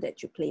instrument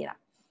that you play.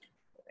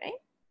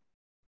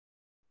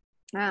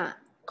 Right?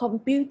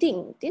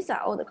 Computing, these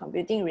are all the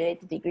computing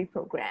related degree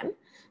program.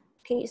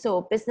 Okay,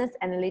 so business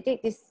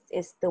analytics, this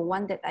is the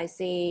one that I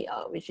say,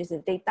 which is a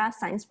data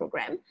science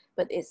program,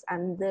 but it's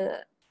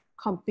under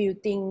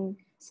computing,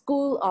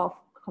 School of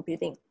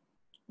Computing.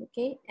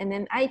 Okay, and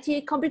then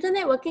IT, computer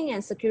networking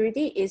and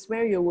security is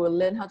where you will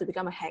learn how to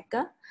become a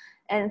hacker.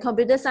 And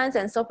computer science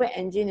and software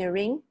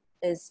engineering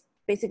is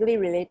basically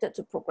related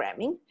to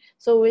programming.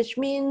 So which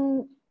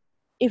means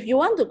if you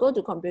want to go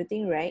to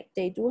computing, right,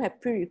 they do have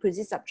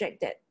prerequisite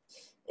subject that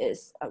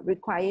is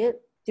required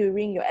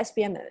during your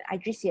SPM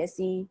and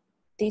IGCSE,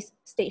 this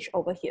stage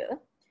over here.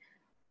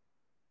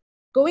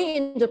 Going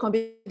into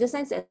computer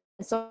science and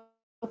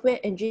software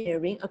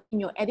engineering,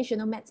 your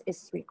additional maths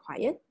is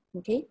required,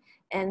 okay?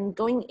 And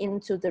going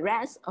into the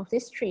rest of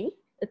these three,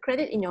 a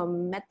credit in your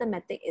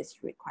mathematics is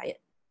required,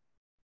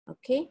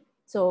 okay?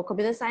 So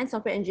computer science,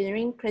 software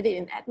engineering, credit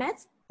in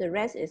maths, the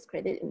rest is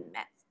credit in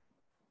maths.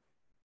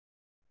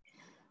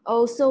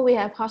 Also, we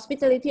have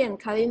hospitality and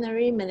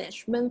culinary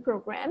management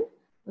program,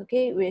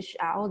 okay, which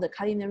are all the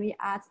culinary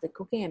arts, the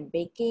cooking and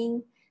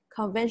baking,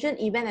 convention,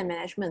 event and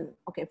management,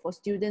 okay, for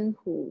students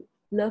who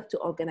love to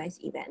organize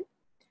events,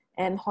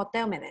 and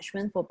hotel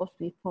management for both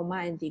diploma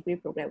and degree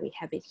program. We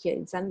have it here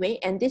in Sunway.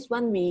 And this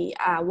one, we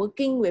are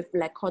working with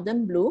Le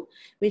Cordon Bleu,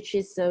 which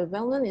is a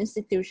well-known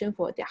institution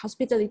for their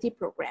hospitality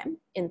program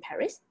in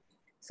Paris.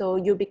 So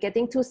you'll be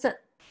getting 2 certs.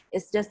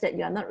 It's just that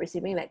you are not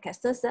receiving like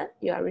Lancaster cert,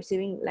 you are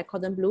receiving like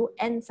Cordon Bleu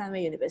and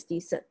Sunway University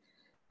cert.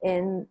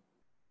 And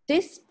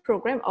this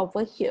program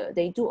over here,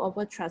 they do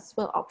offer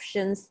transfer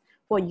options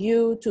for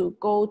you to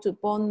go to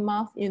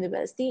Bournemouth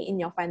University in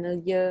your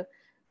final year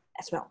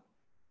as well,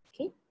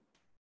 okay?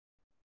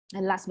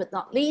 And last but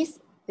not least,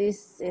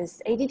 this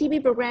is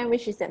ADTP program,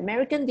 which is the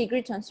American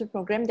Degree Transfer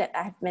Program that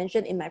I have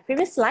mentioned in my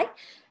previous slide.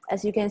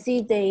 As you can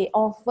see, they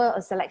offer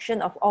a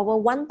selection of over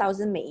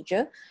 1,000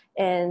 major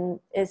and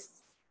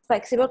it's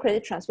flexible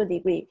credit transfer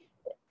degree.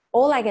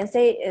 All I can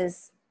say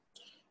is,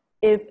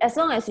 as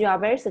long as you are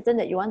very certain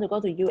that you want to go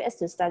to US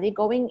to study,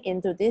 going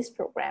into this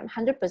program,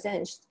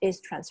 100%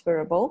 is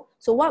transferable.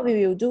 So what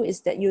we will do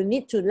is that you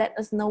need to let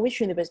us know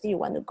which university you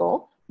want to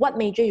go, what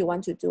major you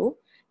want to do.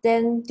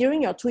 Then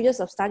during your 2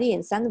 years of study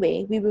in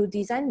Sunway, we will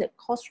design the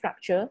course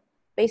structure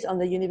based on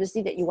the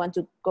university that you want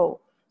to go.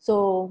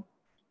 So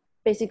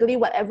basically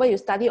whatever you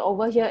study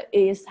over here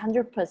is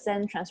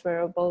 100%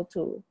 transferable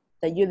to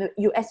the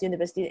US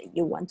university that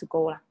you want to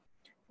go.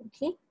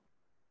 Okay.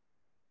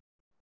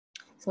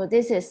 So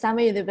this is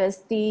Sunway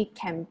University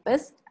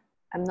campus.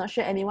 I'm not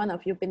sure any one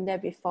of you been there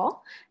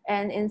before.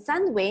 And in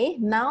Sunway,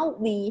 now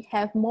we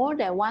have more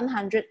than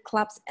 100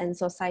 clubs and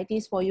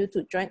societies for you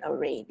to join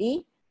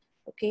already.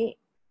 Okay.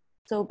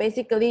 So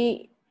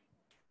basically,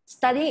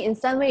 studying in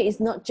Sunway is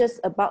not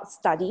just about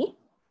study.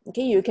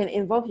 Okay, you can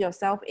involve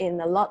yourself in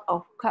a lot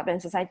of club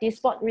and society,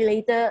 sport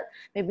related.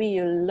 Maybe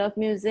you love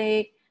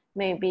music.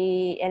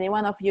 Maybe any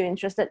one of you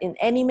interested in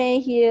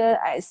anime here.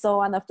 I saw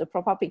one of the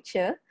profile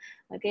picture.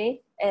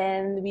 Okay,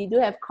 and we do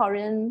have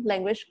Korean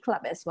language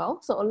club as well.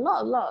 So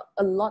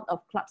a lot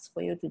of clubs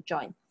for you to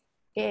join.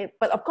 Okay,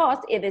 but of course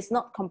it is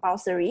not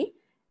compulsory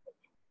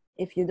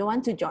if you don't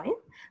want to join.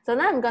 So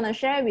now I'm gonna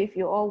share with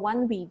you all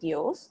one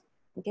videos,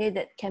 okay,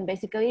 that can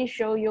basically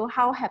show you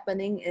how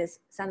happening is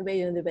Sunway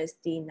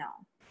University now.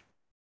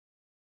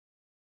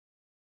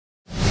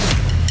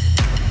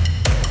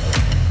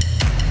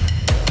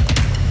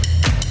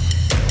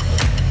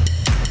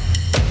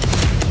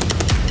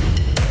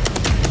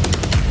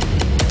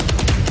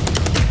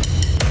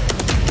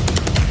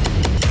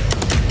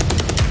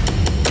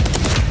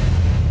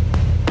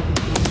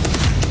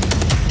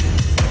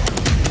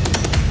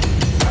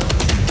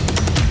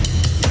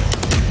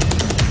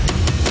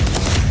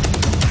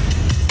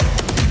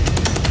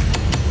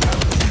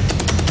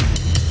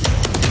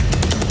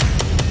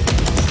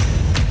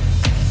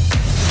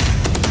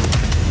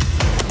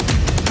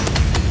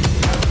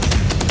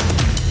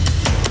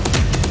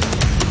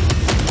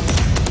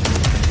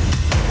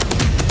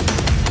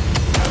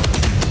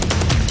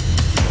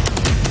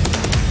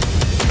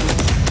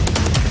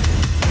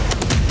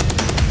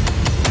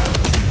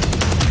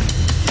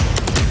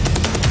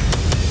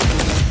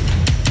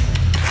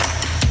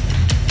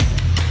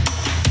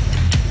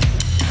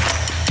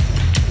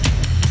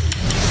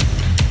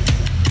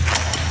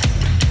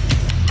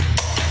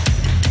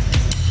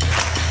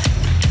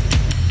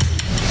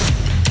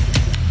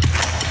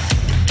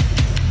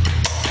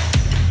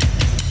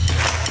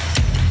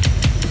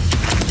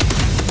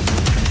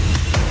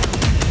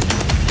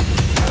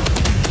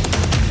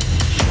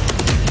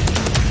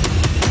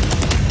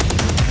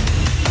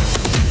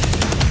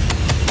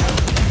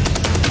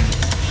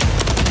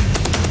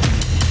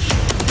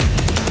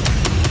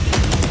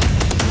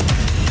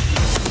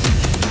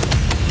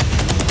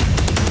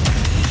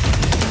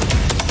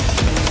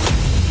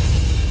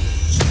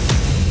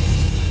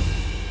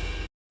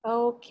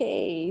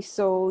 Okay,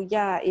 so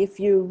yeah, if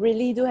you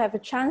really do have a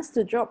chance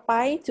to drop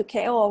by to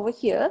KL over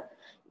here,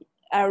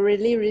 I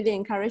really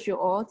encourage you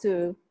all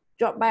to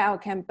drop by our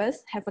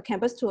campus, have a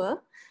campus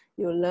tour.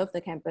 You'll love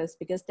the campus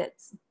because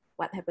that's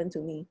what happened to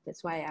me.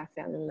 That's why I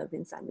fell in love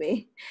in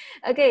Sunway.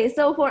 Okay,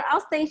 so for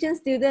outstation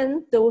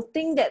students, the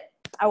thing that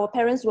our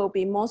parents will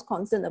be most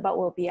concerned about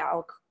will be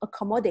our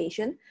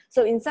accommodation.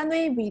 So in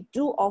Sunway, we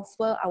do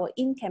offer our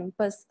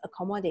in-campus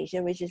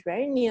accommodation, which is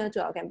very near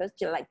to our campus,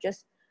 like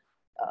just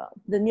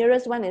the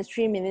nearest one is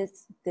 3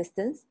 minutes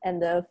distance,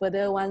 and the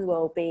further one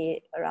will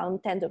be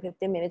around 10 to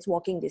 15 minutes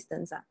walking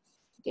distance.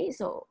 Okay,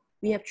 so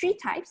we have 3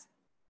 types.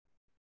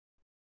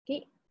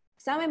 Okay,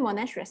 Sunway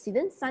Monash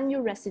residence,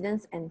 Sunyu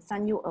residence, and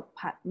Sunyu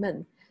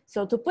apartment.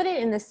 So to put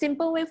it in a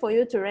simple way for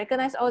you to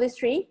recognize all these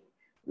 3,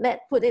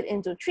 let's put it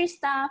into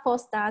 3-star, 4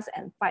 stars,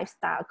 and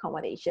 5-star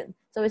accommodation.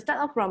 So we start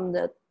off from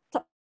the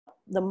top,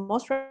 the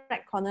most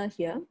right corner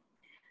here.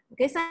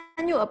 Okay,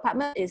 Sunyu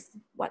apartment is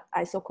what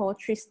I so-called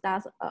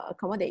 3-star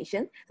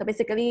accommodation. So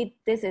basically,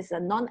 this is a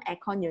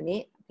non-aircon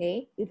unit.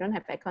 Okay, you don't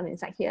have aircon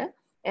inside here,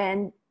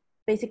 and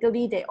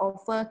basically they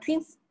offer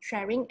twins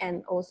sharing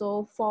and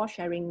also 4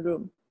 sharing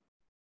room.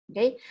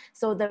 Okay,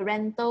 so the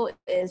rental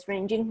is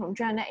ranging from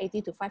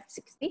 380 to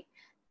 560.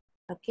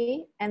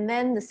 Okay, and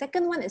then the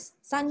second one is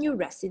Sunyu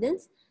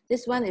residence.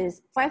 This one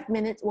is 5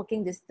 minutes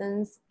walking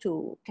distance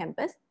to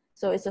campus.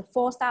 So it's a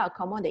 4-star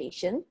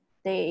accommodation.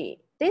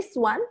 This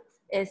one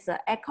is an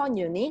aircon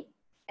unit,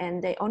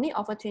 and they only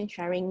offer twin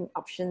sharing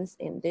options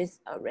in this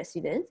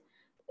residence.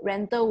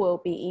 Rental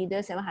will be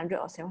either 700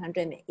 or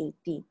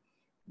 780.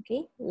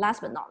 Okay,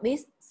 last but not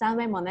least,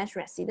 Sunway Monash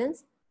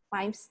residence,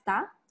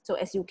 5-star. So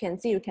as you can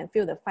see, you can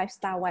feel the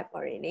 5-star vibe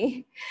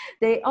already.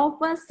 They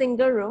offer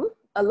single room,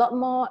 a lot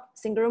more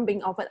single room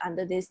being offered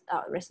under this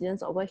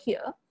residence over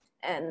here.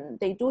 And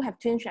they do have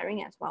twin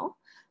sharing as well.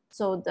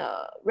 So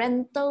the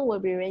rental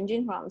will be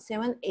ranging from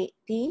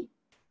 780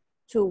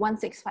 to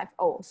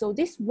 1650. So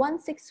this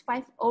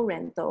 1650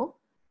 rental,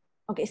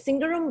 okay,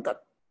 single room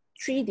got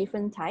 3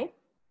 different types.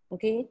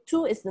 Okay,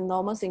 2 is the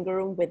normal single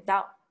room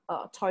without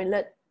a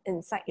toilet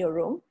inside your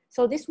room.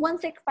 So this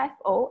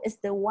 1650 is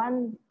the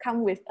one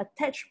come with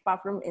attached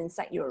bathroom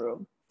inside your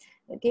room.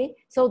 Okay,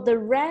 so the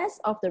rest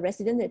of the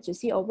residence that you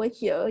see over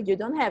here, you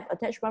don't have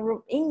attached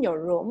bathroom in your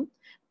room,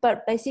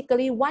 but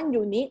basically one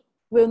unit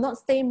will not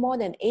stay more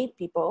than 8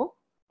 people,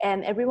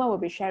 and everyone will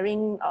be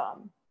sharing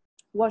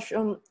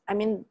washroom. I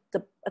mean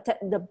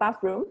the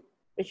bathroom,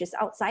 which is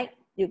outside.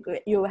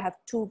 You have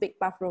 2 big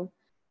bathroom,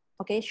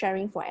 okay,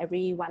 sharing for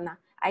everyone.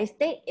 I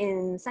stayed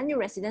in Sunyu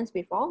residence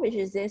before, which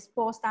is this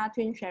 4-star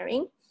twin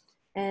sharing.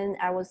 And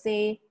I would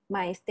say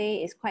my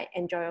stay is quite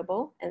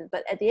enjoyable.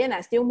 But at the end,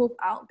 I still moved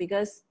out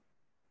because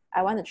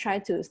I want to try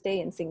to stay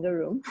in single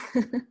room.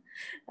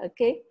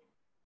 Okay.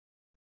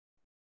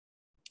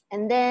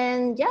 And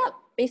then, yeah,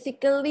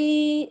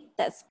 basically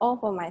that's all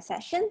for my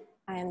session.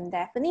 I'm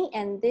Daphne,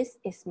 and this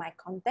is my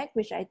contact,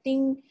 which I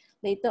think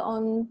later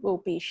on will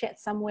be shared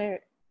somewhere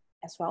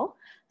as well.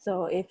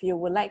 So if you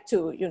would like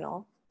to, you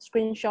know,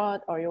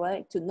 screenshot or you would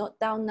like to note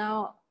down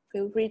now,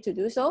 feel free to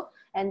do so.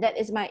 And that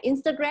is my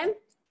Instagram.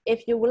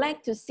 If you would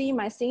like to see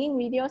my singing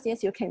videos,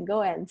 yes, you can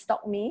go and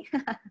stalk me.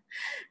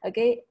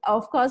 Okay,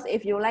 of course,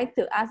 if you would like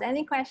to ask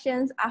any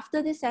questions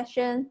after this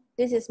session,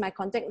 this is my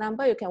contact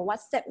number. You can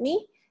WhatsApp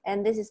me,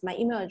 and this is my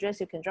email address.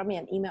 You can drop me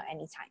an email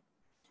anytime.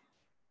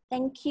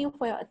 Thank you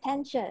for your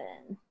attention.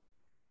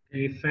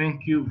 Okay,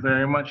 thank you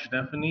very much,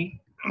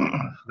 Daphne,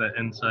 for that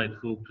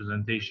insightful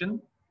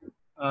presentation.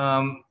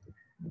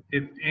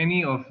 If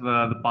any of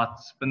the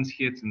participants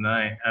here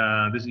tonight,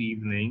 this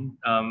evening,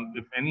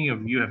 if any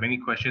of you have any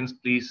questions,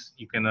 please,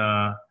 you can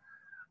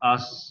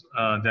ask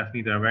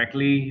Daphne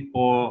directly,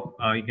 or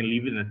you can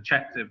leave it in the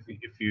chat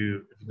if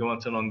you don't want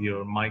to turn on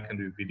your mic and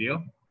do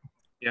video.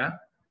 Yeah.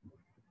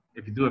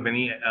 If you do have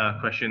any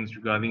questions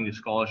regarding the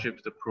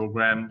scholarships, the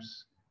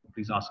programs,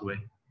 please ask away.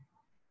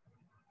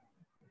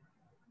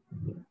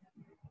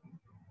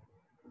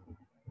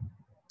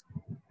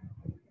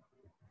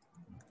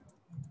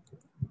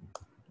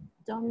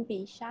 Don't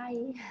be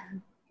shy.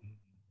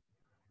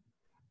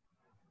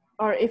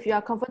 Or if you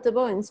are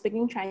comfortable in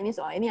speaking Chinese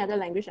or any other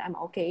language, I'm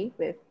okay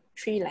with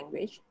 3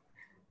 languages.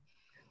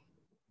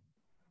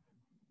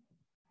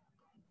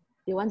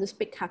 You want to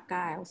speak Hakka,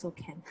 I also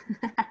can.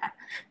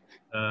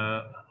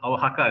 Our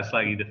Hakka is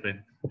slightly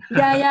different.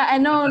 Yeah, I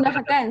know the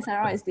Hakka and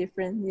Sarawak is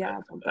different. Yeah,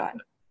 I forgot.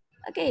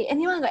 Okay,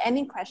 anyone got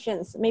any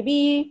questions?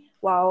 Maybe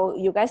while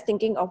you guys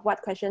thinking of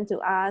what question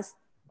to ask,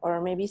 or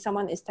maybe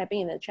someone is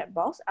typing in the chat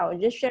box, I will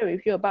just share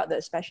with you about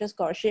the special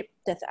scholarship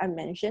that I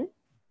mentioned.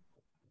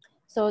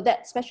 So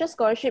that special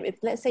scholarship, if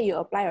let's say you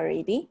apply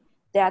already,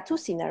 there are 2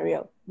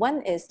 scenarios.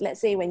 One is,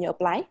 let's say when you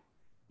apply,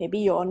 maybe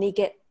you only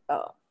get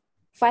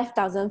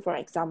 5,000, for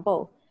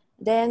example.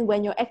 Then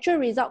when your actual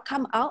result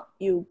come out,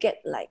 you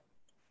get like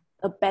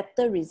a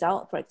better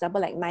result, for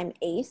example, like 9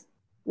 A's,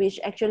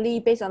 which actually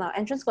based on our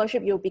entrance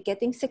scholarship, you'll be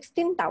getting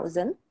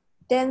 16,000.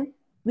 Then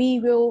we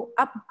will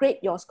upgrade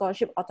your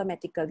scholarship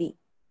automatically.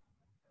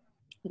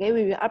 Okay,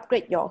 we will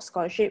upgrade your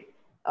scholarship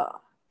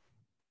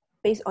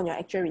based on your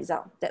actual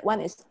result. That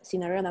one is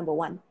scenario number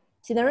 1.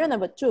 Scenario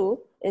number 2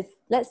 is,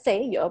 let's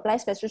say you apply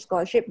special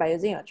scholarship by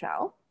using your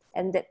child,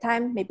 and that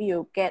time maybe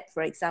you get,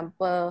 for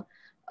example,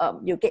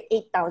 you get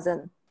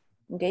 8,000.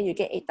 Okay, you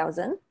get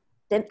 8,000.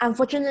 Then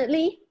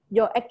unfortunately,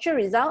 your actual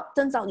result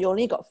turns out you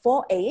only got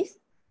 4 A's.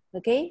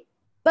 Okay,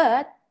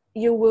 but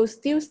you will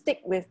still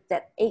stick with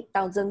that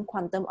 8,000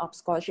 quantum of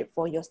scholarship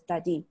for your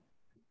study.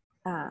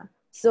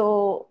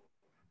 So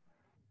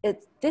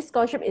this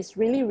scholarship is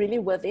really, really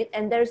worth it.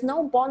 And there's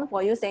no bond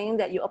for you saying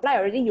that you apply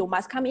already, you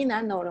must come in.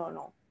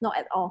 No, not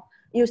at all.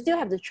 You still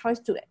have the choice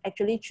to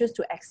actually choose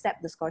to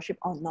accept the scholarship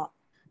or not.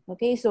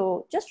 Okay,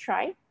 so just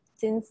try,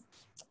 since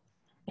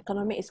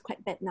economy is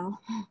quite bad now.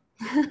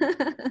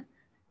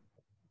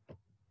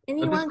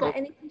 Anyone got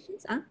any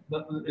questions?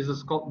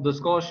 The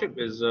scholarship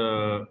is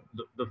the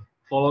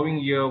following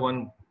year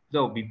one, that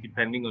will be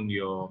depending on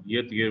your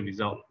year-to-year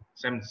result,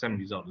 sem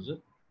result, is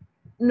it?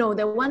 No,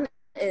 the one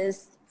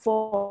is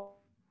for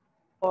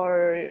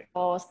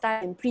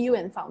start in pre-U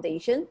and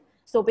foundation.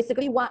 So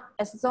basically,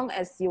 as long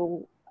as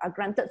you are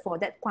granted for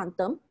that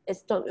quantum,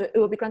 it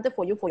will be granted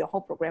for you for your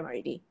whole program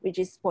already, which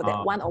is for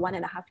that 1 or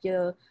 1.5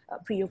 year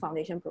pre-U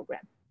foundation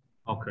program.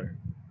 Okay.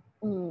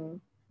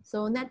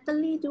 So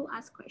Natalie do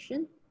ask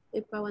question.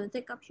 If I want to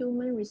take up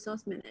human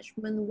resource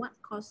management, what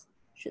course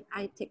should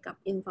I take up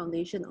in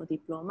foundation or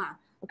diploma?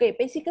 Okay,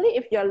 basically,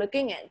 if you're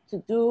looking at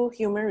to do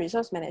human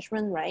resource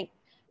management, right,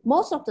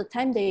 most of the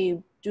time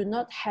they do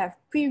not have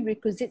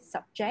prerequisite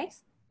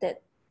subjects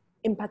that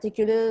in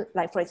particular,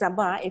 like for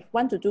example, if you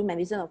want to do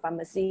medicine or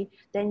pharmacy,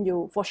 then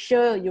for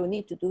sure you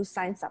need to do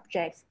science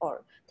subjects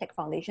or take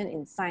foundation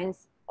in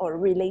science or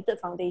related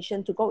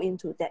foundation to go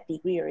into that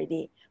degree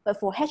already. But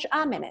for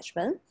HR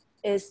management,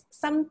 is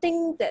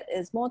something that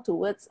is more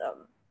towards,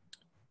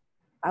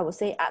 I would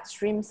say, art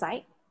stream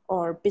side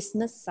or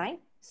business side.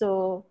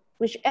 So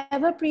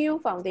whichever pre-U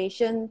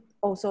foundation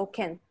also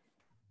can.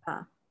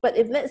 But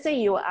if let's say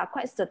you are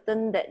quite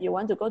certain that you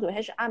want to go to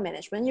HR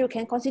management, you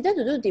can consider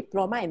to do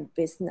diploma in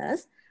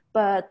business.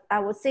 But I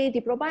would say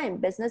diploma in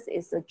business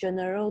is a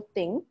general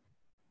thing.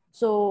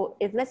 So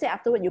if let's say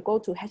afterward you go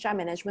to HR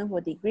management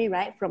for degree,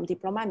 right? From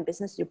diploma in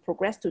business, you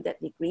progress to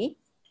that degree.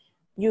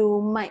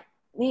 You might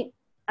need,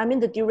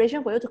 the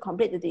duration for you to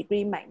complete the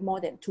degree might more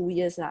than 2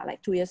 years,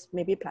 like 2 years,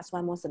 maybe plus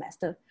 1 more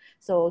semester.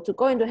 So to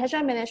go into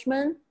HR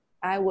management,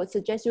 I would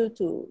suggest you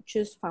to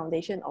choose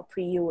foundation or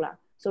pre-U.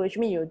 So which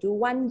means you do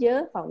 1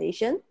 year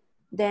foundation,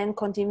 then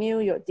continue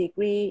your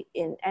degree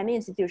in any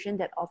institution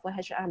that offer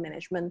HR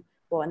management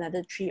for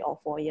another 3 or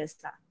 4 years.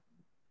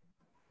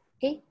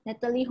 Okay,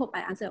 Natalie, hope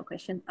I answered your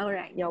question. All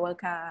right, you're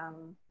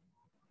welcome.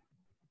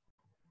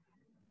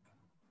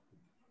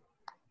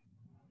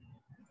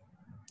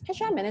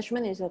 HR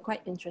management is a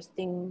quite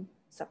interesting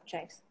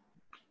subject.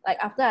 Like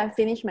after I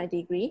finish my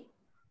degree,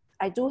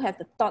 I do have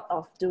the thought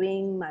of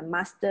doing my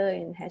master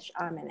in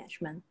HR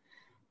management.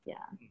 Yeah.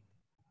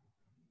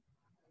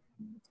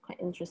 It's quite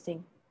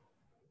interesting.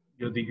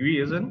 Your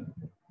degree isn't?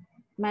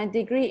 My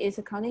degree is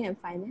accounting and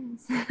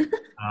finance.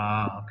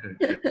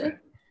 Okay.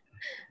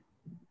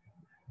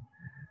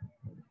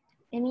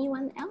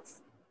 Anyone else?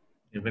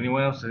 If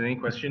anyone else has any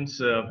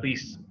questions,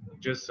 please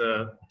just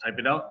type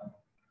it out.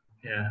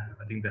 Yeah,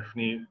 I think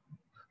definitely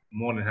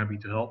more than happy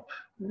to help.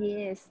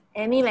 Yes,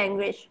 any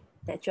language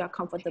that you are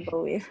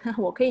comfortable with.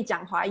 我可以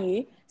讲华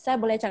语, saya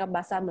boleh cakap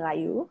bahasa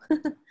Melayu.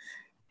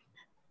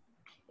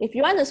 If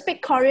you want to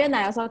speak Korean,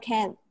 I also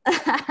can.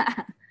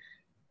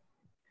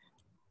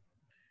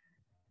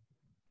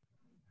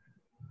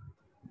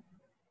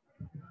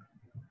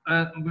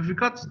 With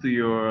regards to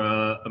your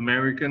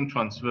American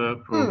transfer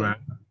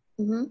program,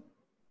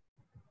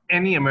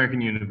 any American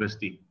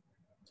university?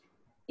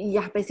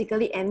 Yeah,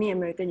 basically any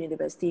American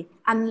university,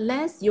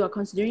 unless you are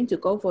considering to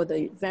go for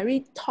the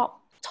very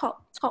top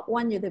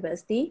one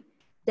university,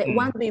 that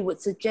one we would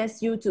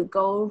suggest you to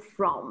go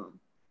from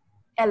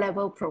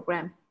A-level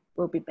program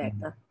will be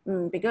better.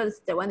 Because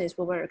the one is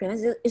over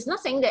recognized. It's not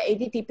saying that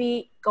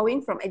ADTP,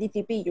 going from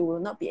ADTP, you will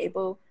not be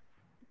able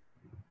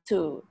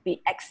to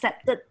be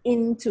accepted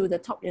into the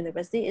top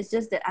university. It's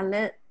just that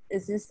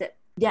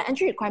their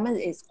entry requirement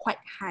is quite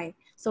high.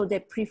 So they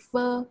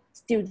prefer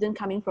students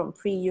coming from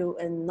pre-U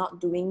and not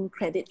doing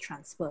credit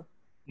transfer.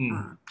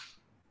 I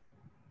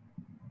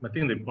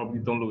think they probably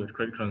don't look at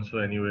credit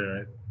transfer anyway,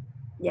 right?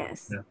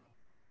 Yes. Yeah.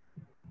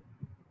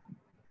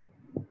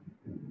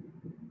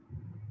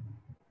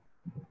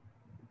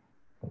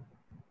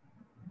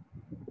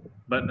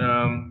 But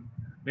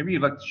maybe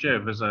you'd like to share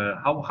with us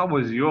how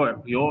was your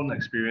own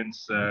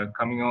experience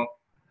coming out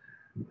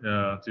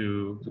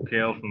to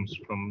KL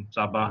from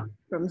Sabah?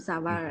 From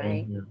Sabah,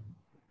 right? Yeah.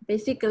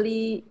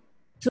 Basically,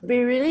 to be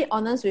really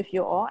honest with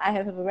you all, I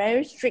have a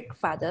very strict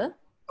father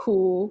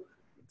who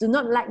do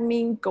not like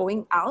me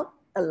going out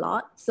a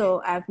lot.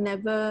 So I've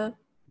never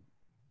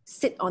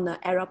sit on an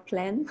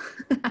aeroplane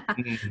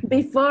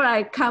before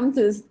I come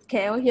to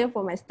KL here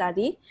for my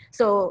study.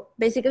 So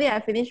basically,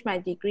 I finished my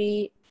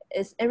degree.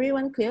 Is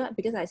everyone clear?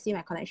 Because I see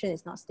my connection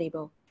is not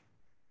stable.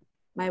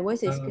 My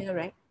voice is clear,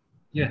 right?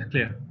 Yeah,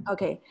 clear.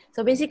 Okay.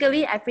 So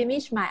basically, I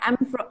finished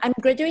I'm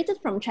graduated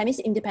from Chinese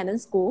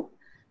Independent School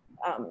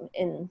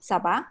in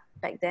Sabah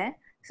back there.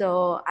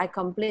 So I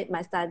complete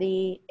my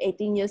study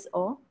 18 years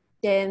old.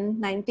 Then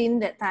 19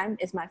 that time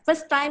is my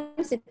first time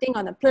sitting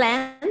on a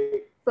plane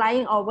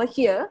flying over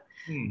here.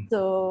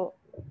 So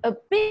a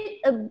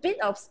bit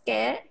of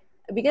scare,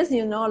 because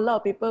a lot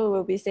of people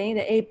will be saying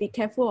that, hey, be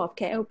careful of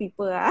KL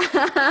people,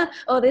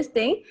 all this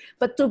thing.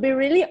 But to be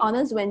really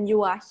honest, when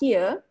you are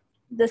here,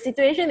 the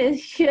situation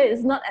is here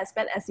is not as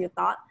bad as you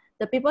thought.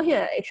 The people here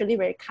are actually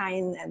very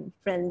kind and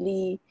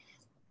friendly.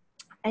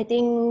 I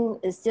think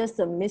it's just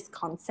a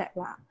misconcept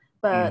lah.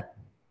 But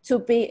to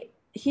be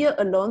here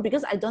alone,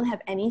 because I don't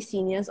have any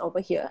seniors over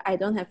here, I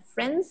don't have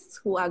friends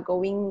who are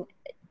going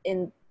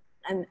in,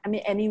 and I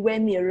mean anywhere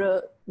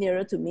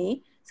nearer to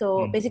me.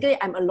 So basically,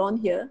 I'm alone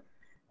here.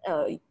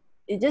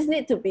 You just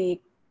need to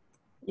be,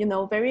 you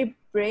know, very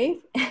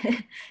brave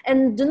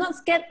and do not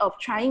scared of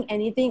trying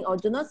anything, or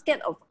do not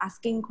scared of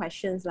asking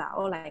questions lah.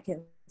 All I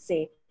can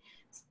say.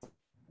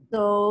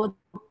 So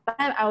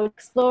I was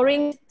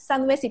exploring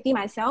Sunway City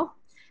myself.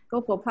 Go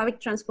for public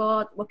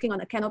transport, walking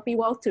on a canopy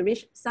walk to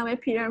reach Sunway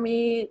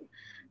Pyramid.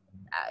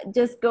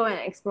 Just go and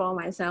explore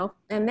myself.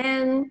 And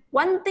then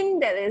one thing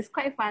that is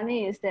quite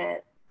funny is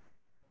that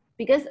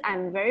because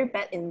I'm very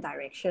bad in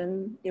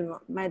direction, you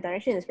know, my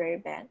direction is very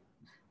bad.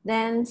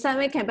 Then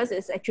Sunway campus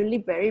is actually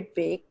very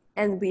big,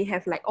 and we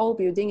have like old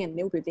building and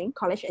new building,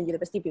 college and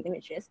university building,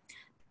 which is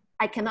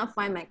I cannot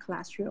find my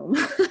classroom.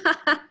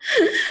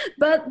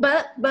 but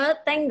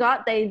thank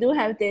God they do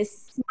have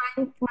this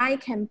my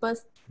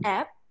campus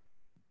app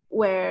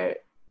where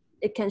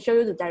it can show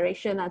you the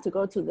direction to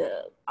go to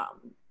the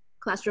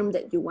classroom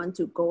that you want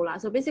to go.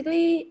 So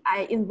basically,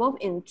 I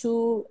involved in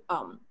two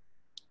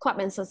club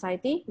and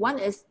society. One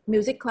is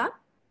music club,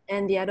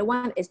 and the other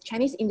one is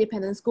Chinese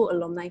Independent School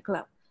Alumni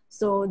Club.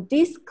 So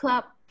this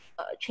club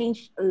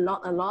changed a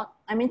lot.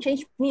 I mean,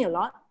 changed me a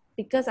lot,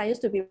 because I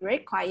used to be very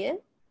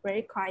quiet.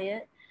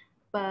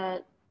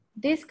 But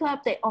this club,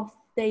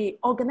 they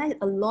organize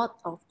a lot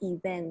of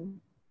events,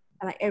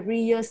 like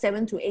every year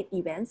 7 to 8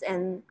 events,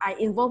 and I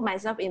involve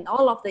myself in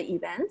all of the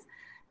events,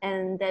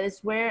 and that is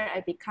where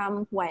I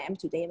become who I am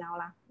today now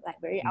lah. Like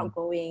very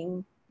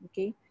outgoing.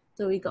 Okay,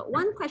 so we got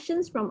one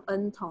question from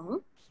En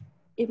Tong.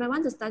 If I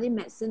want to study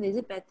medicine, is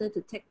it better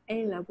to take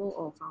A level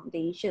or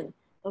foundation?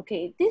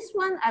 Okay, this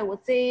one I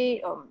would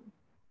say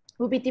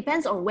will be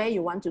depends on where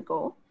you want to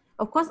go.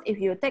 Of course, if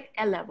you take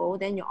A level,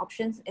 then your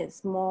options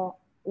is more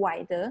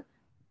wider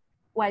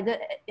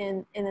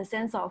in a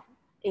sense of,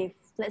 if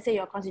let's say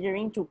you're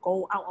considering to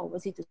go out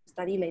overseas to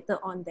study later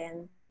on,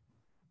 then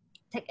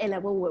take A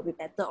level will be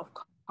better, of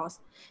course.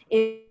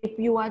 If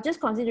you are just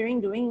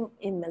considering doing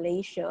in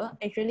Malaysia,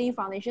 actually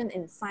foundation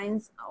in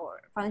science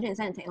or foundation in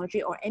science and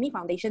technology, or any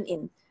foundation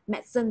in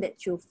medicine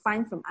that you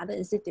find from other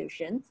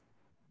institutions,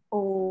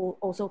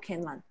 also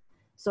can run.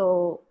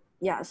 So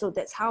yeah, so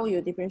that's how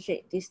you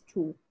differentiate these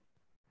two.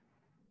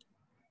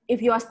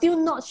 If you are still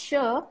not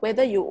sure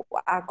whether you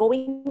are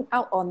going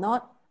out or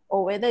not,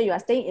 or whether you are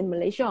staying in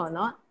Malaysia or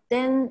not,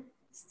 then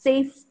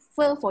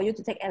safer for you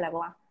to take A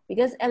level,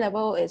 because A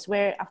level is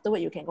where afterward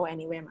you can go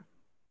anywhere.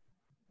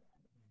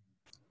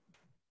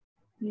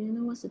 You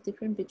know what's the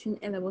difference between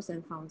A levels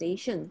and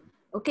foundation?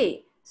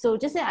 Okay, so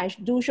just say I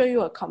do show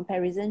you a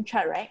comparison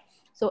chart, right?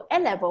 So A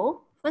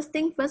level, first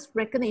thing first,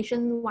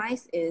 recognition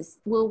wise is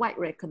worldwide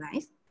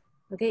recognized.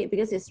 Okay,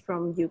 because it's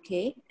from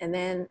UK, and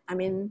then, I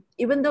mean,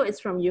 even though it's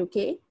from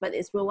UK, but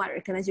it's worldwide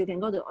recognized. You can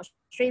go to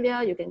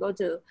Australia, you can go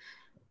to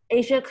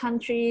Asia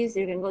countries,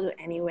 you can go to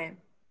anywhere.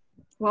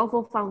 Well,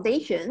 for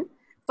foundation,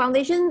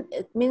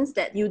 it means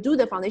that you do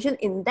the foundation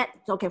in that,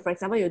 okay, for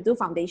example, you do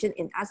foundation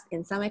in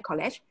Sunway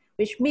College,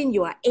 which means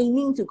you are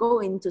aiming to go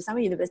into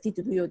Sunway University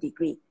to do your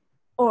degree,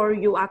 or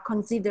you are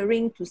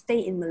considering to stay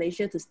in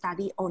Malaysia to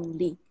study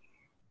only.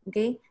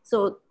 Okay,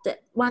 so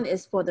that one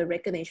is for the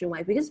recognition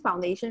wise, because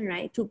foundation,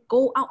 right, to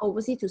go out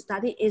overseas to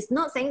study is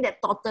not saying that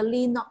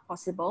totally not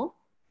possible.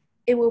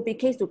 It will be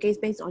case to case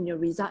based on your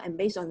result and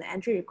based on the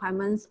entry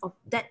requirements of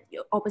that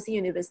overseas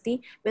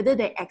university, whether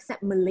they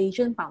accept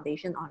Malaysian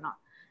foundation or not.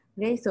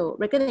 Okay, so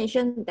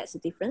recognition, that's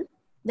different.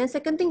 Then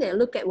second thing that I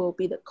look at will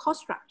be the course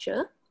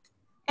structure.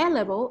 A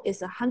level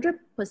is 100%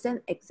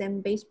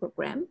 exam-based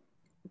program.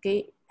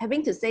 Okay,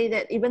 having to say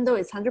that even though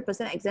it's 100%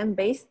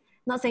 exam-based,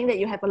 not saying that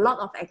you have a lot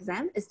of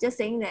exam, it's just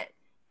saying that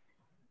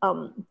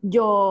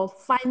your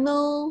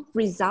final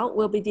result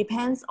will be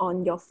depends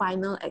on your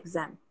final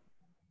exam.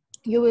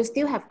 You will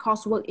still have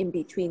coursework in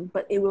between,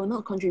 but it will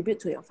not contribute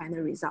to your final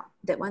result.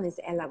 That one is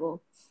A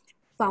level.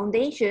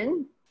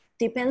 Foundation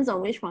depends on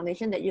which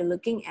foundation that you're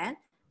looking at,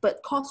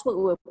 but coursework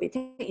will be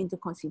taken into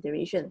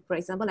consideration. For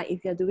example, like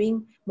if you're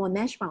doing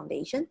Monash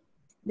Foundation,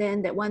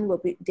 then that one will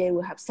be, they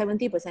will have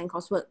 70%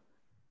 coursework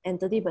and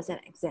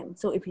 30% exam.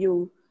 So if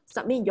you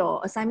submit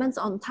your assignments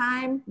on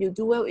time, you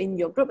do well in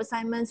your group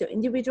assignments, your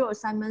individual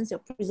assignments, your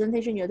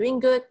presentation, you're doing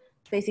good,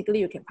 basically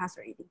you can pass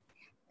already.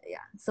 Yeah,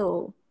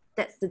 so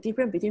that's the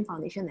difference between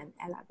foundation and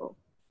A level.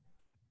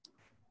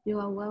 You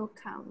are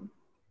welcome.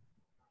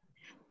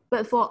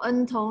 But for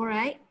En Tong,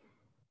 right,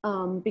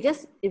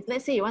 because if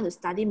let's say you want to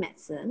study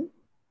medicine,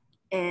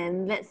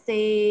 and let's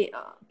say,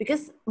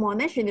 because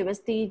Monash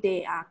University,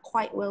 they are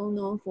quite well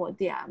known for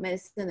their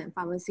medicine and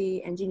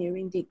pharmacy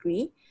engineering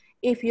degree.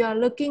 If you are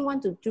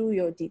want to do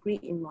your degree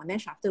in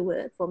Monash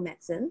afterward for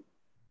medicine,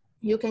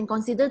 you can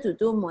consider to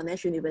do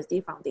Monash University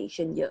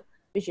Foundation year,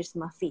 which is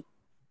Murphy.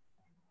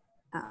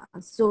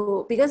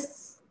 So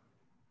because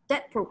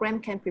that program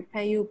can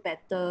prepare you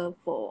better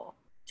for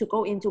to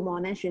go into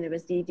Monash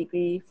University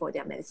degree for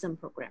their medicine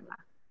program lah.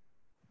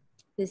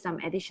 There's some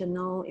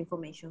additional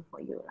information for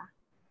you lah.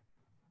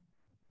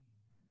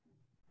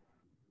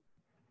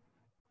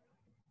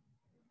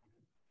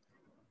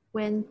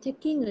 When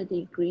taking a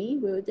degree,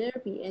 will there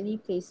be any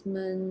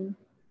placement?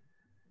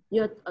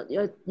 You're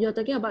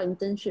talking about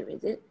internship,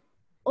 is it?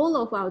 All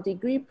of our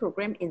degree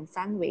program in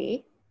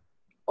Sunway,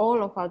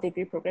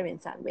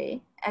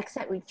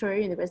 except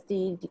Victoria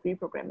University degree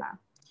program lah,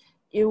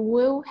 you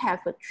will have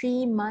a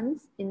 3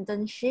 months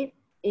internship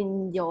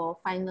in your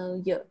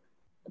final year.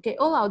 Okay,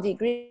 all our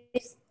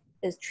degrees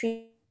is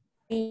 3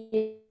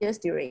 years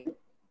duration.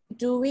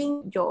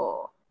 Doing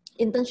your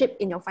internship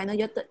in your final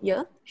year, third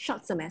year,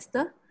 short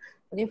semester,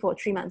 okay, for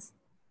 3 months.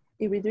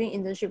 You'll be doing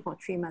internship for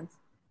 3 months.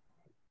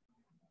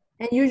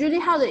 And usually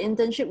how the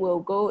internship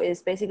will go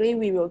is basically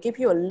we will give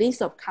you a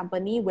list of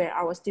company where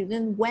our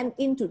student went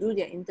in to do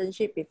their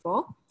internship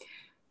before.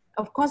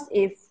 Of course,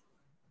 if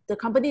the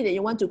company that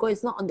you want to go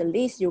is not on the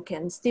list, you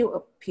can still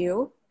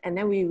appeal, and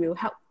then we will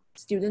help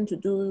student to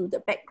do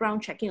the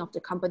background checking of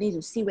the company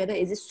to see whether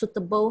is it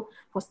suitable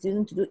for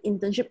student to do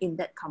internship in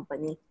that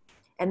company.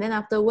 And then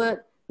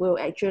afterward, we'll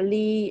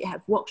actually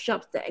have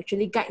workshops that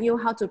actually guide you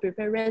how to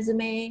prepare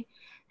resume,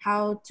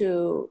 how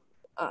to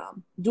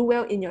do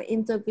well in your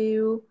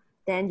interview.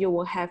 Then you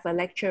will have a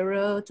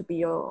lecturer to be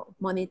your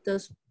monitor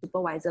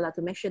supervisor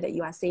to make sure that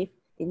you are safe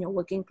in your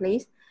working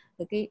place.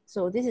 Okay,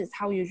 so this is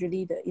how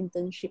usually the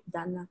internship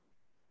done.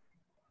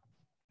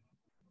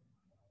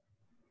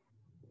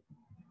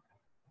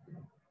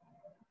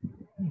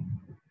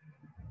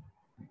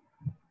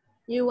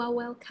 You are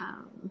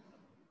welcome.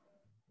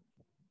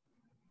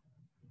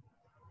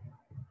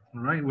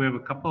 All right, we have a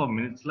couple of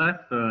minutes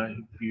left.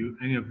 If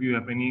any of you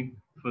have any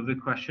further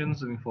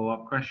questions, any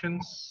follow-up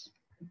questions?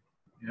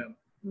 Yeah.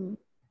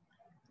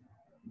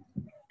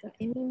 Got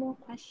any more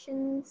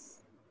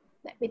questions?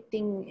 Let me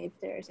think if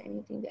there's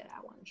anything that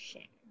I want to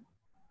share.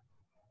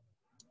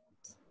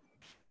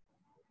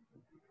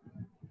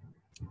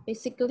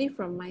 Basically,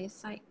 from my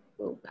side,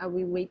 I'll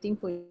be waiting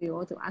for you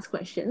all to ask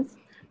questions.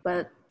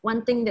 But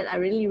one thing that I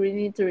really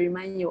need to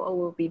remind you all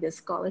will be the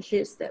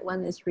scholarships. That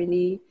one is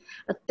really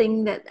a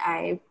thing that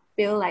I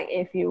feel like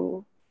if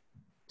you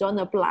don't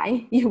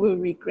apply, you will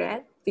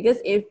regret. Because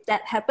if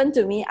that happened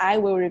to me, I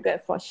will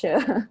regret for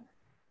sure.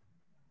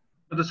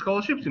 But the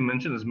scholarships you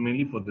mentioned is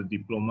mainly for the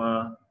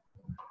diploma.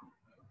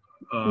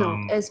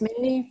 No, it's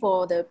mainly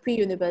for the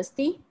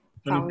pre-university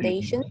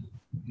foundation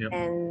yep.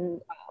 and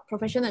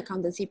professional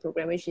accountancy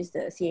program, which is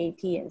the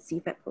CAT and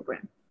CFAP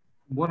program.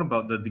 What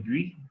about the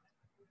degree?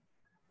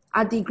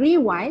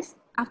 Degree-wise,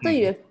 after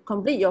you have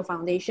complete your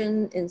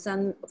foundation in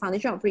some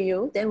foundation of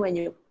pre-U, then when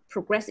you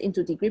progress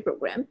into degree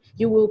program,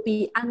 you will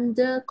be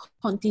under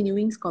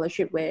continuing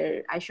scholarship,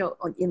 where I showed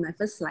in my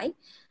first slide.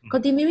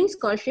 Continuing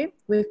scholarship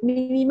with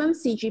minimum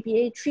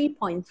CGPA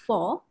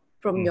 3.4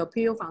 from your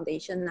pre-U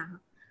foundation now.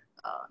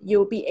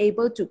 You'll be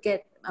able to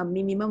get a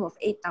minimum of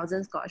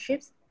 8,000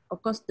 scholarships.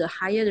 Of course, the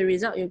higher the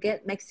result you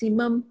get,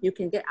 maximum you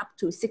can get up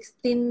to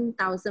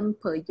 16,000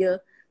 per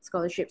year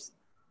scholarships.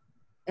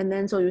 And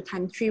then so your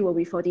times 3 will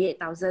be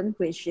 48,000,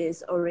 which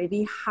is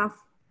already half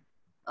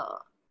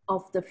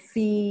of the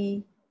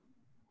fee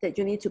that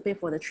you need to pay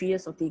for the 3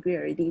 years of degree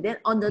already. Then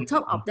on the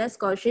top of that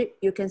scholarship,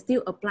 you can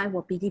still apply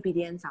for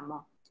PT/PTN some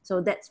more.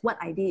 So that's what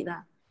I did.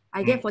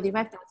 I get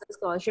 45,000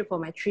 scholarship for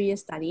my 3 year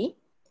study.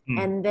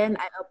 And then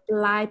I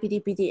apply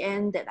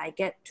PT/PTN that I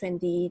get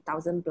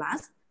 20,000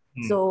 plus.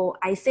 So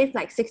I save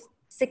like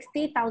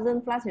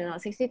 60,000 plus,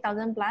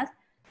 60,000 plus.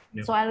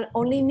 Yep. So I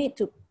only need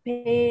to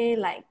pay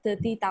like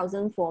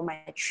 30,000 for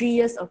my 3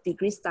 years of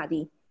degree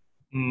study.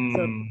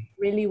 So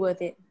really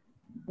worth it.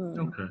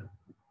 Okay.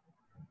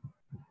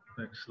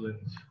 Excellent.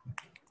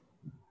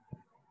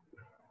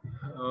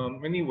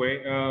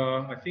 Anyway,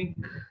 I think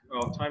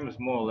our time is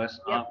more or less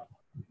up.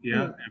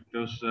 Yeah, if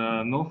there's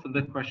no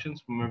further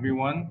questions from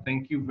everyone,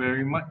 thank you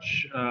very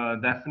much,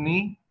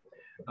 Daphne,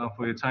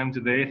 for your time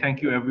today.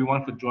 Thank you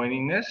everyone for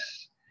joining us.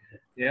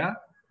 Yeah.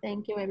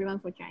 Thank you everyone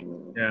for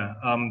joining. Yeah,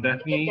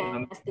 Daphne,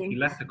 she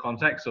left the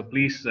contact, so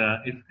please,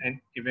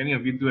 if any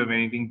of you do have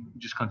anything,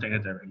 just contact her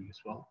directly as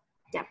well.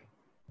 Yeah.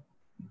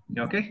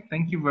 Okay,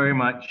 thank you very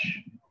much.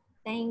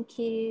 Thank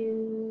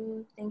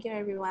you. Thank you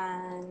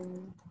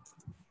everyone.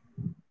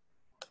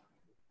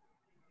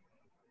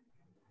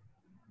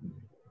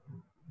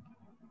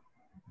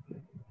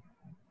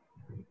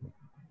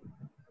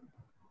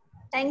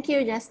 Thank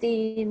you,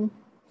 Justin.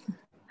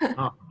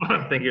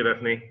 Thank you,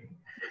 Daphne.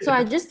 So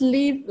I just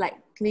leave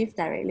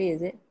directly,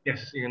 is it?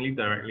 Yes, you can leave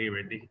directly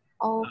already.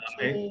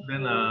 Okay.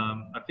 Then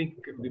I think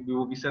we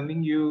will be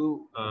sending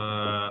you,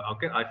 I'll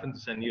get Ivan to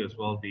send you as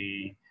well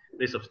the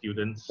list of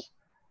students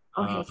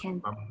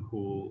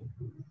who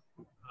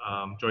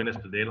joined us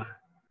today.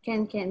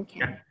 Can.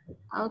 Yeah.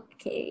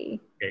 Okay.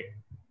 Okay.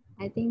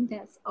 I think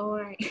that's all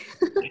right.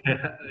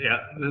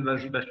 Yeah, that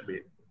should be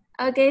it.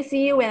 Okay,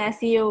 see you when I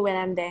see you when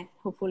I'm there,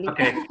 hopefully.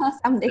 Okay.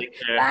 Someday.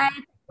 Bye.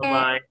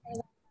 Bye-bye.